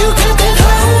know you got that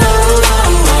home.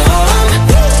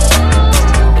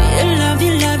 You love,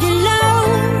 you love, you love.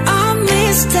 I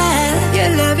miss that. You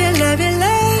love, you love, you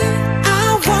love. I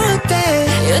want that.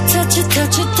 You touch it,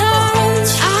 touch it,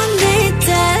 touch. I need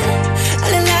that.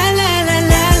 La la la la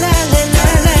la la la la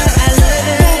la. I love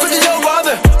it. 굳이 영화는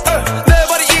내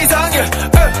발이 이상해.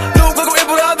 누구고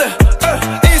일부라는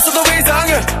있어도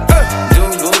이상해.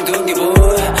 둥둥둥 기분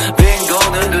빈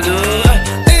거는 두둔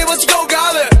입어지고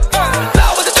가네.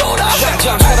 나보다 돌아와.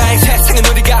 정사라의 세상은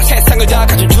우리가 세상을 다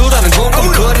가진 줄 아는 건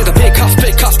그래도 big house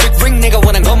big ring 내가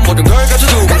원한 건 모든 걸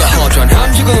가져두고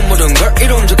허전함 지금 모든 걸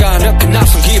이룬 적 아는 그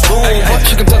낯선 기분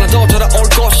지금 떠나도 돌아올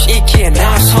곳이 있기에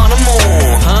나서는 뭐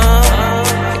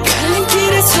가는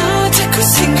길에서 자꾸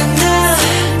생각나.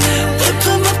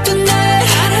 볼품없던 날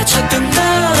알아줬던 너.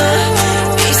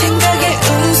 네 생각에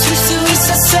웃을 수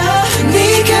있었어.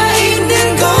 네가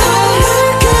있는 곳.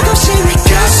 그곳이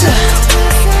미가사.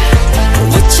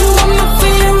 What you want my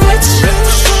favorite.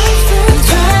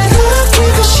 바로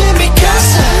그곳이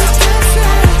미가사.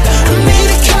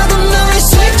 미리 켜둔 너의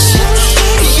switch.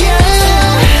 Yeah.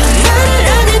 말을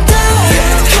안 해도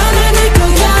편안할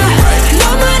거야.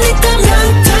 너만 있다면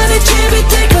다 내 집이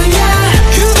될 거야.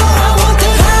 You know I want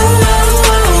that home.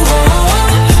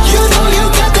 You know you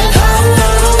got that home.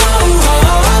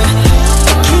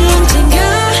 그 언젠가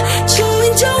좋은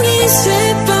종이 세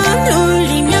번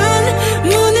울리면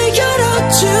문을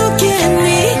열어주겠니.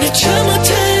 미처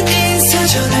못한 인사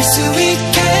전할 수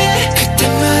있게 그때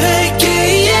말할게.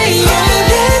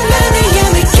 오랜만에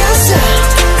미가사.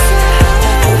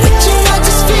 What you want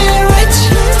to spirit.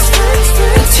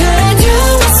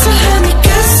 다녀왔어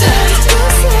하니까사.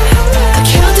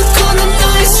 켜두고 난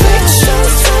너의 switch.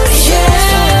 Yeah.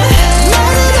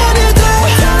 말을 안 해도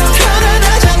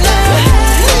편안하잖아.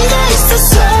 네가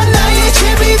있어서 나의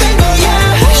집이 된 거야.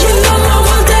 You know I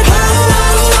want that home.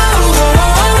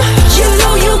 You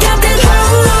know you got that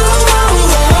home.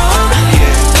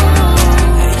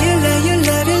 You love, you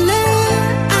love, you love.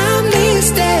 I miss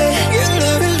that. You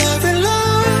love it, love it,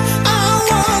 love. I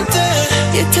want that.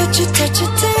 You touch it, touch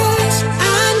it, touch.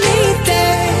 I need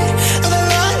that. La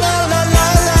la la la la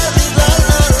la la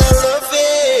la love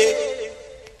it.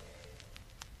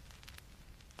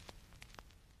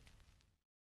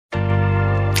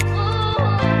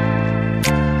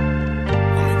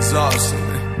 I'm exhausted,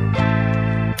 man.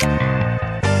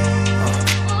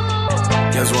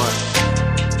 Guess what?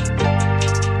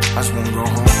 I just wanna go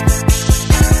home.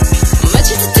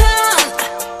 마치듯한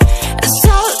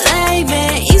설렘에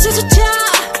잊어줬자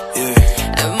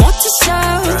못했어.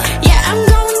 Yeah, I'm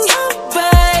going up,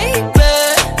 baby.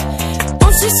 온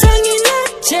세상이 내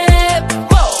집.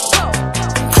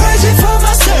 Crazy for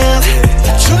myself.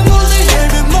 주문을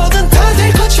열면 뭐든 다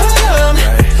될 것처럼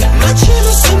마치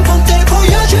무슨 본때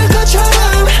보여줄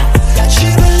것처럼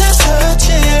집을 나섰지.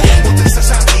 모든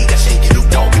세상이가 신기루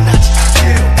떡이 나지 않게.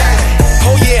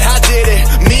 Oh yeah, I did it.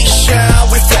 Mission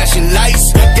with flashing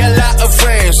lights. Got a lot of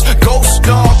friends. Ghost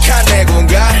dog 칸내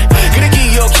공간. 그래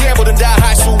기억해 뭐든 다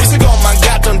할 수 있을 것만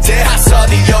같던데. I saw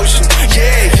the ocean.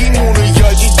 Yeah, 이 문을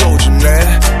열기도 전에.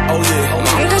 Oh yeah.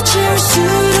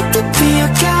 망가질수록 또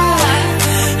비어가.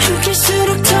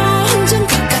 함께일수록 더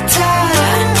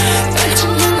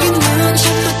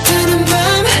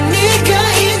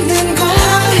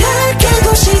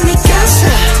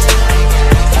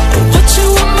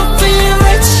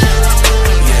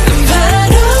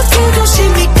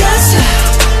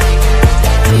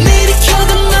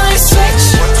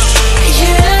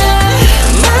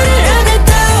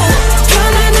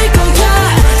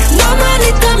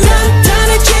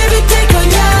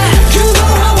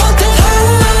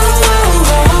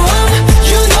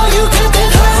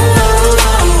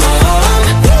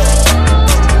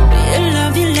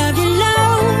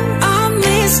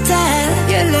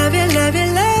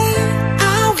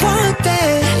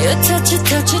Your touch, your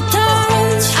touch, your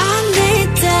touch. I need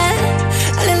that.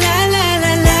 La la la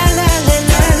la la la la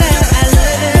la la. I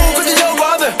love it. 누구지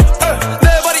여와들 내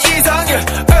발이 이상해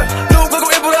누구고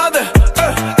일부라들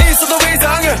있어도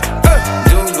이상해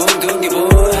둥둥둥이분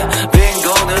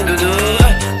빈거는 두두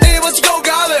이번지고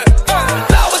가들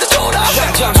나보다 좋아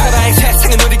정설아의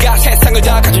세상은 우리가 세상을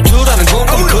다 가진 줄 아는 건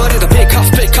그래도 big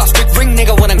house big house big ring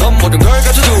내가 원한 건 모든 걸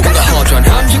가져두고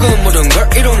허전함 지금 모든 걸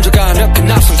이룬져가는 그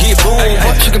낯선 기분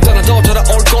지금 떠나도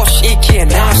돌아올 곳이 있기에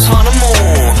나서는 뭐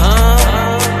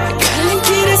가는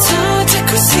길에서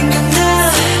자꾸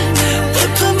생각나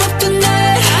볼품없던 날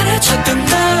알아줬던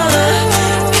너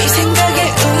네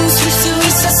생각에 웃을 수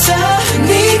있었어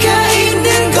네가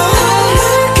있는 곳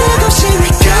그곳이 네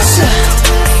casa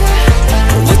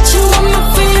What you want my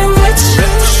favorite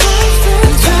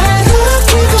바로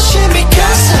그곳이 네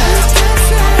casa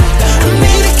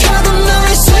미리켜둔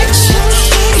너의 switch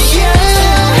Yeah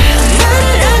말을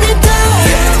안 해도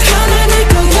편안할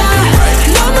거야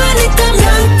너만 있다면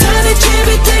다들 집이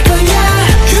될 거야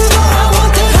You know I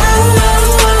want that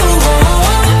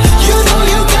You know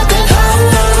you got that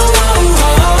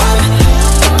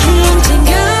그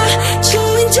언젠가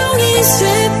초인종이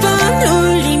 3번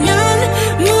울리면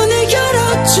문을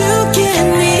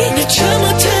열어주겠니 미처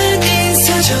못한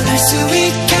인사 전할 수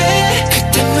있게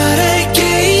그때 말할게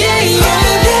yeah,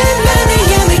 yeah.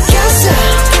 나는야 내 casa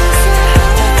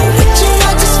What you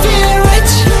want to spirit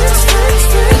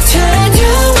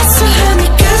다녀왔어 하니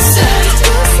casa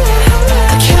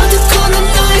켜두고 난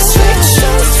너의 switch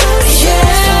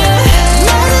Yeah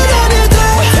말을 안 해도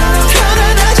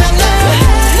편안하잖아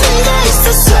네가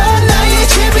있어서 나의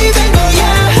집이 된 거야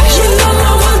You know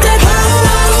I want that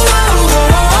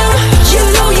You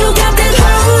know you got that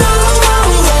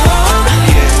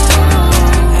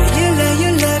You love,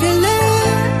 you love, you love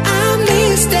I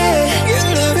miss that You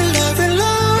love, you love, you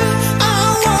love I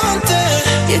want that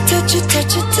You touch, you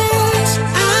touch, you touch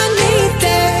I need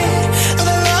that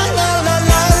La la la la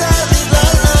la la la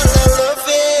la la love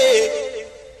it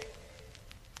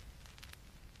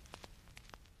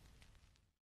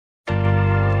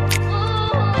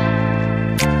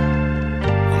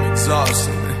I'm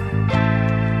exhausted, man.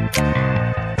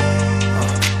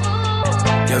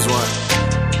 Guess what?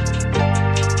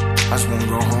 I just wanna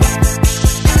go home.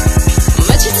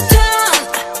 마치 듯한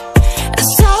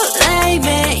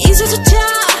설렘에 잊어조차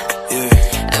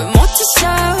Yeah. 못했어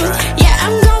Yeah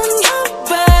I'm going up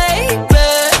baby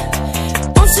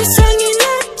온 세상이 내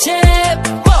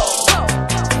제법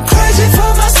Crazy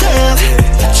for myself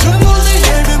주문을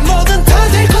열면 뭐든 다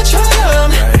될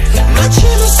것처럼 마치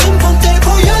무슨 본때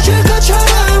보여줄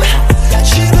것처럼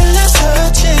집을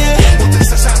나섰지 모든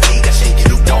세상이가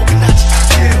신기루 떡이 나지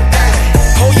않게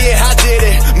Oh yeah I did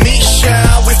it Mission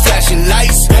with flashing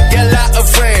lights Get a lot of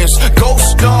friends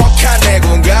Ghost 넌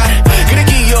카네군가 그래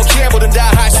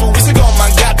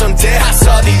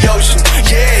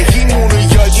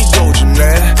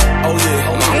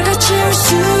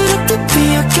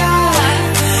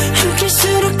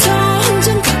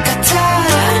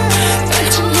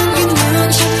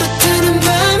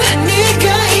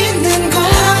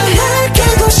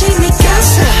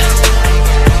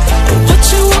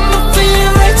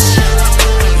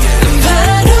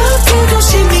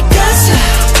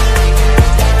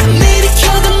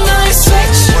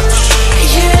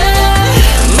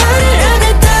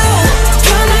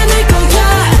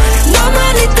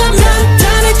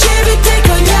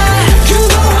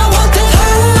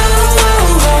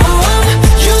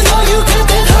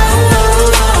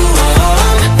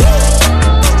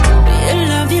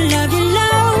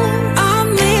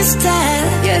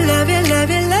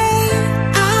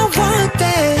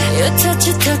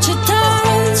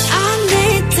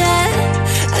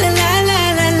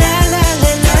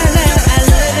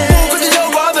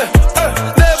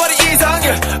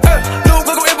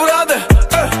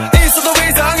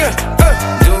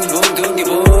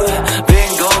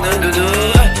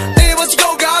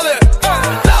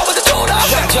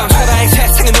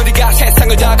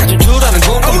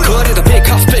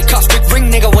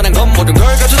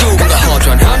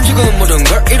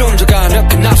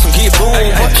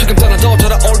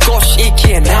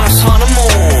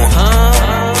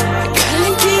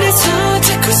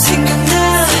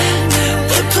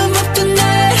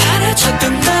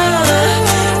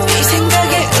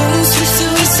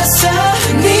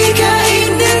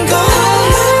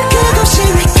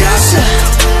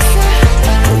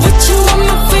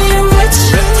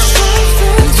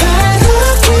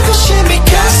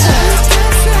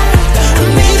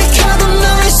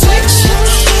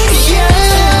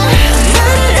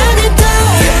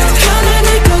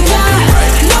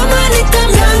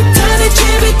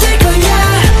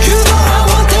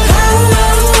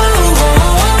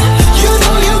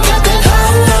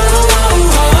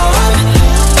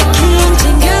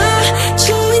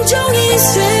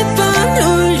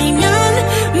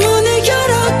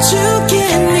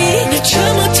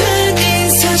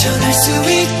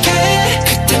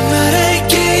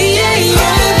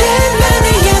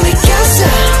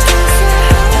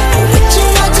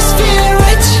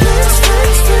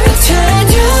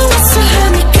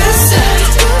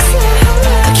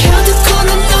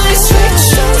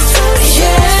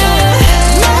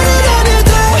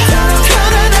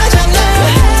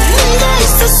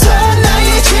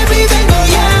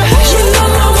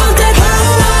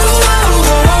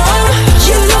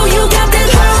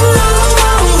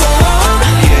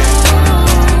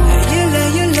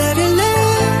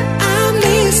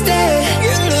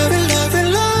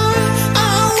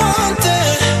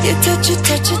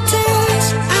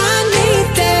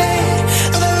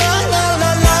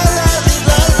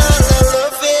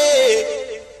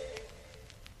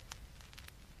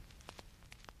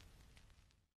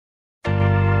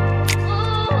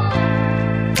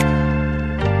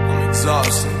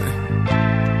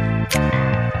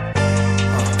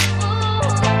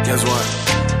Guess what?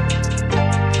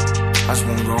 I just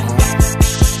wanna go home.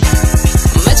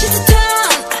 마치 듯한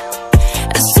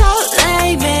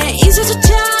설렘에 잊어조차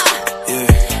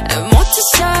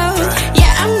못했어.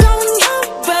 Yeah, I'm going your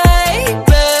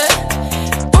baby.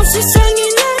 온 세상이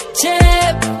내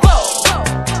제법.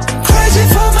 Crazy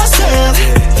for myself.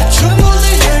 주문을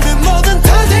열면 뭐든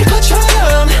다 될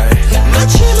것처럼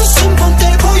마치 무슨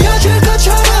본때 보여줄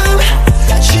것처럼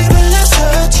집을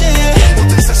나섰지.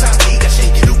 모든 세상이가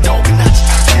신기루 떠나지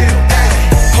않게.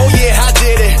 Oh yeah, I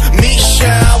did it. Me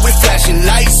shine with flashing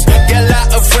lights. Get a lot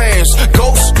of friends.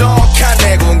 Ghost dog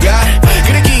칸내 공간.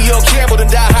 그래 기억해 뭐든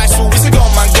다 할 수 있을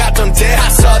것만 같던데. I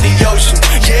saw the ocean.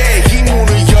 Yeah, 이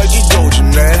문을 열기도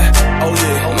전에. Oh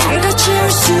yeah.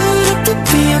 망가질수록 더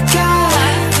비어가.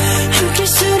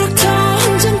 함께일수록 더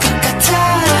혼전 것 같아.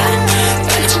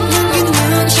 반짝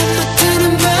연기는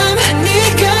잠못하는 밤.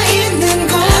 네가 있는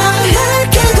곳. 날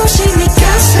깨고시 네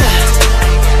가사.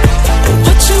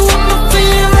 What you want my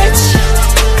favorite.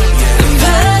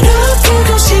 바로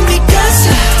그곳이 네 가사.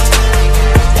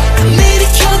 미리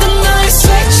켜둔 너의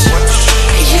switch.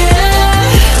 Yeah.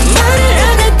 말을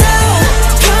안 해도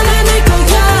변해낼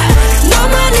거야.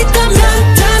 너만 있다면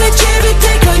다 내 집이 될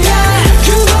거야.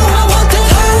 You know I want that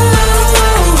home.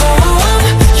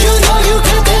 You know you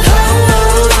got that home.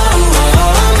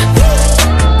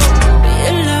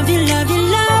 You love, you love, you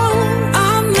love.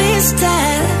 I miss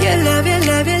that. You love, you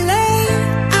love, you love.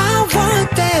 I want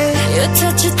that. You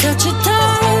touch it, touch it,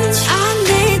 touch. I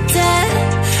need that.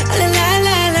 La la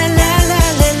la la la la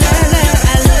la la la.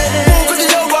 I love it. 그저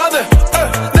여와들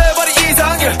내 발이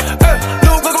이상해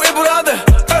누구고 일부라들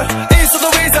있어도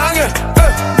이상해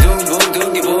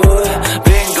둥둥둥이분 빈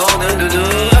거는 두둔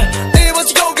네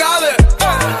멋지고 가들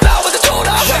나보다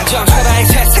돌아봐 정설아의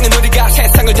세상은 우리가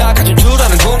세상을 다 가진 줄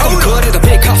아는 건 그래도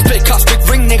big house big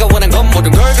ring 내가 원한 건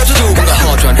모든 걸 가져두고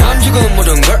허전함 지금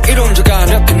모든 걸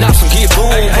이룬적하는 그 낯선 기분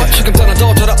지금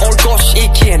떠나도 돌아올 곳이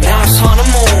있기에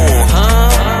나서는 뭐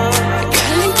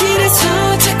가는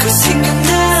길에서 자꾸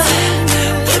생각나.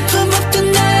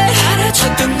 볼품없던 날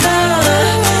알아줬던 너.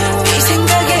 이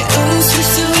생각에 웃을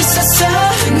수 있었어.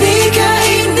 네가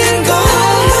있는 곳.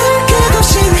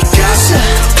 그곳이 네 가사.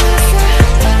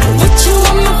 What you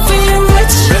want my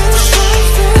favorite.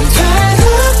 바로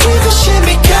그곳이 네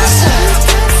가사.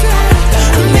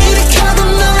 미리 켜둔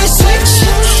너의 switch.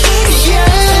 Yeah.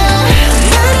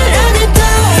 말을 안 해도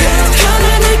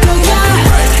변해낼 거야.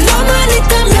 너만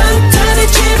있다면 다 내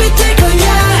집이 될 거야.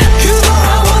 You know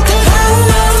I want that home.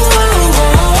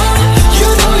 You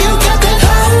know you got that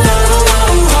home.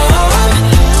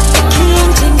 그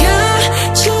언젠가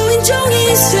좋은 종이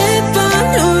세 번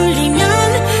울리면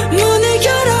문을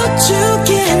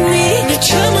열어주겠니.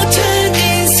 미처 못한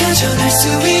인사 전할 수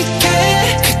있게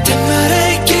그때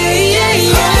말할게.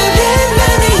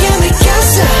 오랜만에야 내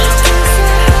가사.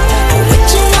 What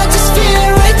you want to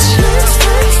spirit.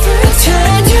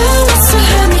 다녀왔어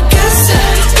하늘 가사.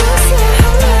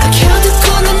 켜두고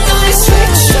난 너의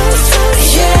switch.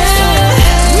 Yeah.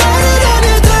 말을 안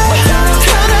해도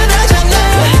편안하잖아.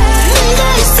 네가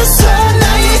있어서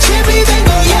나의 집이 된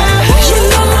거야. You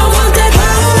know I want that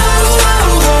home.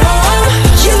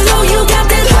 You know you got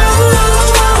that home.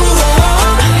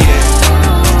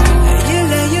 You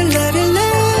love, you love, you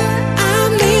love. I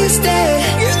miss that.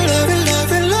 You love it,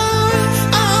 love it, love.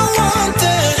 I want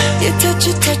that. You touch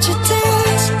it, touch it,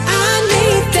 touch. I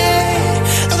need that.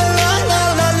 La la la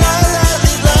la la la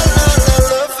la la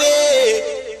love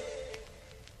it.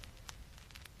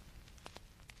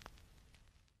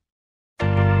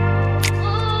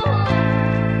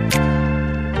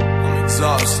 I'm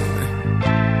exhausted, man.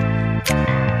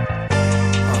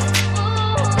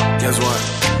 Guess what?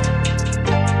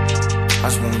 I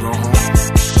just wanna go home.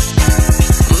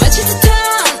 마치 듯한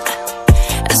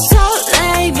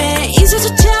설렘에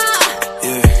잊어조차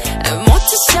Yeah. 못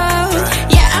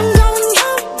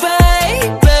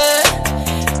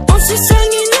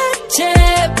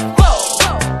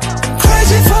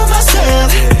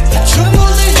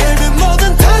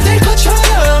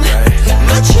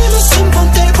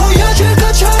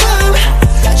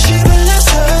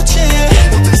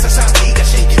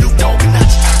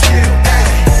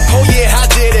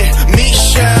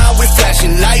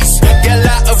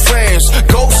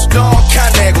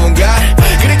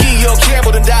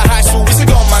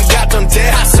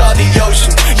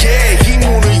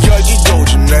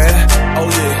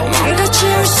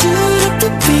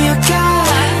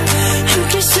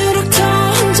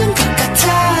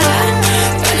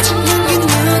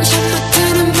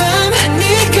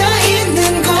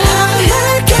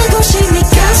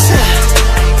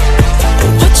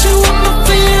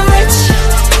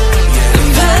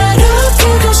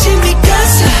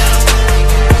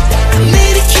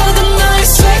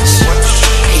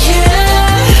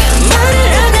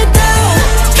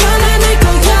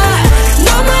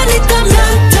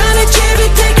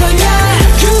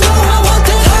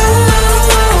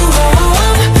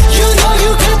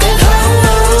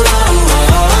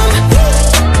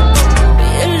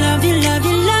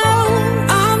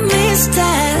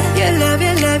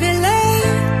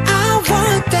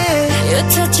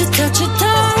touch it,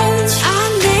 touch. I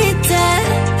need that.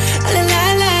 La la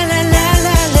la la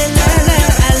la la la la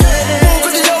la.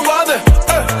 누군지 여와네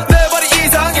내 발이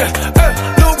이상해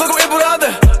누구고 일부라네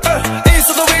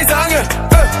있어도 이상해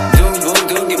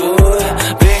둥둥둥이분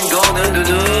빈거는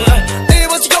두두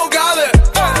이번지고 가네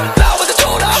나보다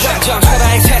돌아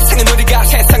정사랑의 세상은 우리가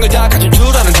세상을 다 가진 줄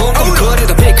아는 건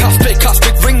그래도 big house big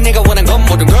ring 내가 원한 건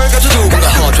모든 걸 가져도 뭔가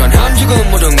허전함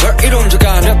지금 모든 걸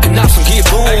이룬저가 느낀 낯선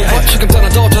기분 지금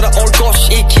떠나도 돌아올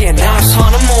곳이 있기에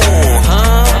나서는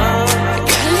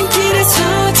가는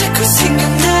길에서 자꾸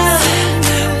생각나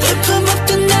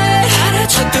볼품없던 날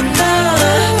알아줬던 너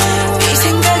네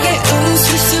생각에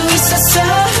웃을 수 있었어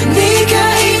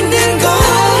네가 있는 곳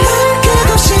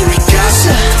끝없이 믿겼어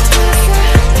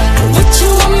What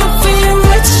you want my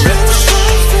favorite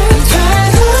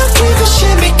바로 그것이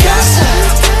믿겼어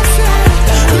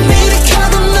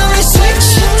미리켜도 너의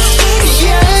switch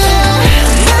Yeah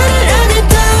말을 안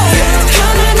해도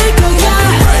편안할 거야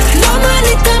너만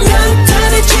있다면 다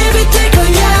내 집이 될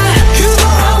거야 You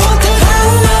know I want that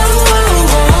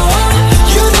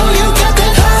You know you got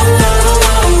that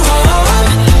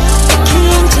그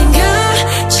언젠가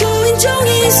초인종이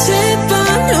세 번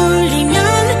울리면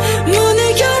문을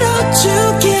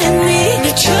열어주겠니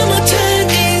미처 못한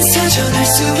인사 전할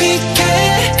수 있게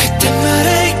그때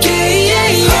말할게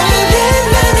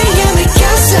오랜만에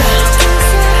믿겼어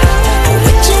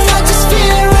What you want to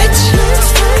spirit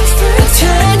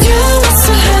다녀왔어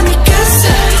하니까서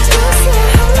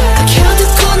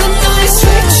켜두고는 너의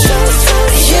switch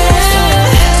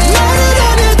Yeah 말을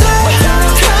안 해도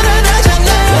편안하잖아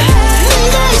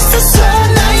네가 있어서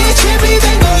나의 집이 된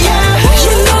거야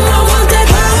You know I want that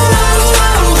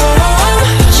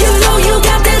You know you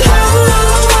got that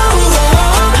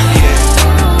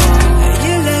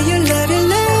You love, you love, you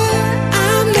love I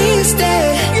miss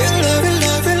that You love, you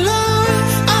love, you love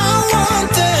I want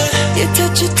that You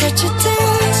touch it, touch it, touch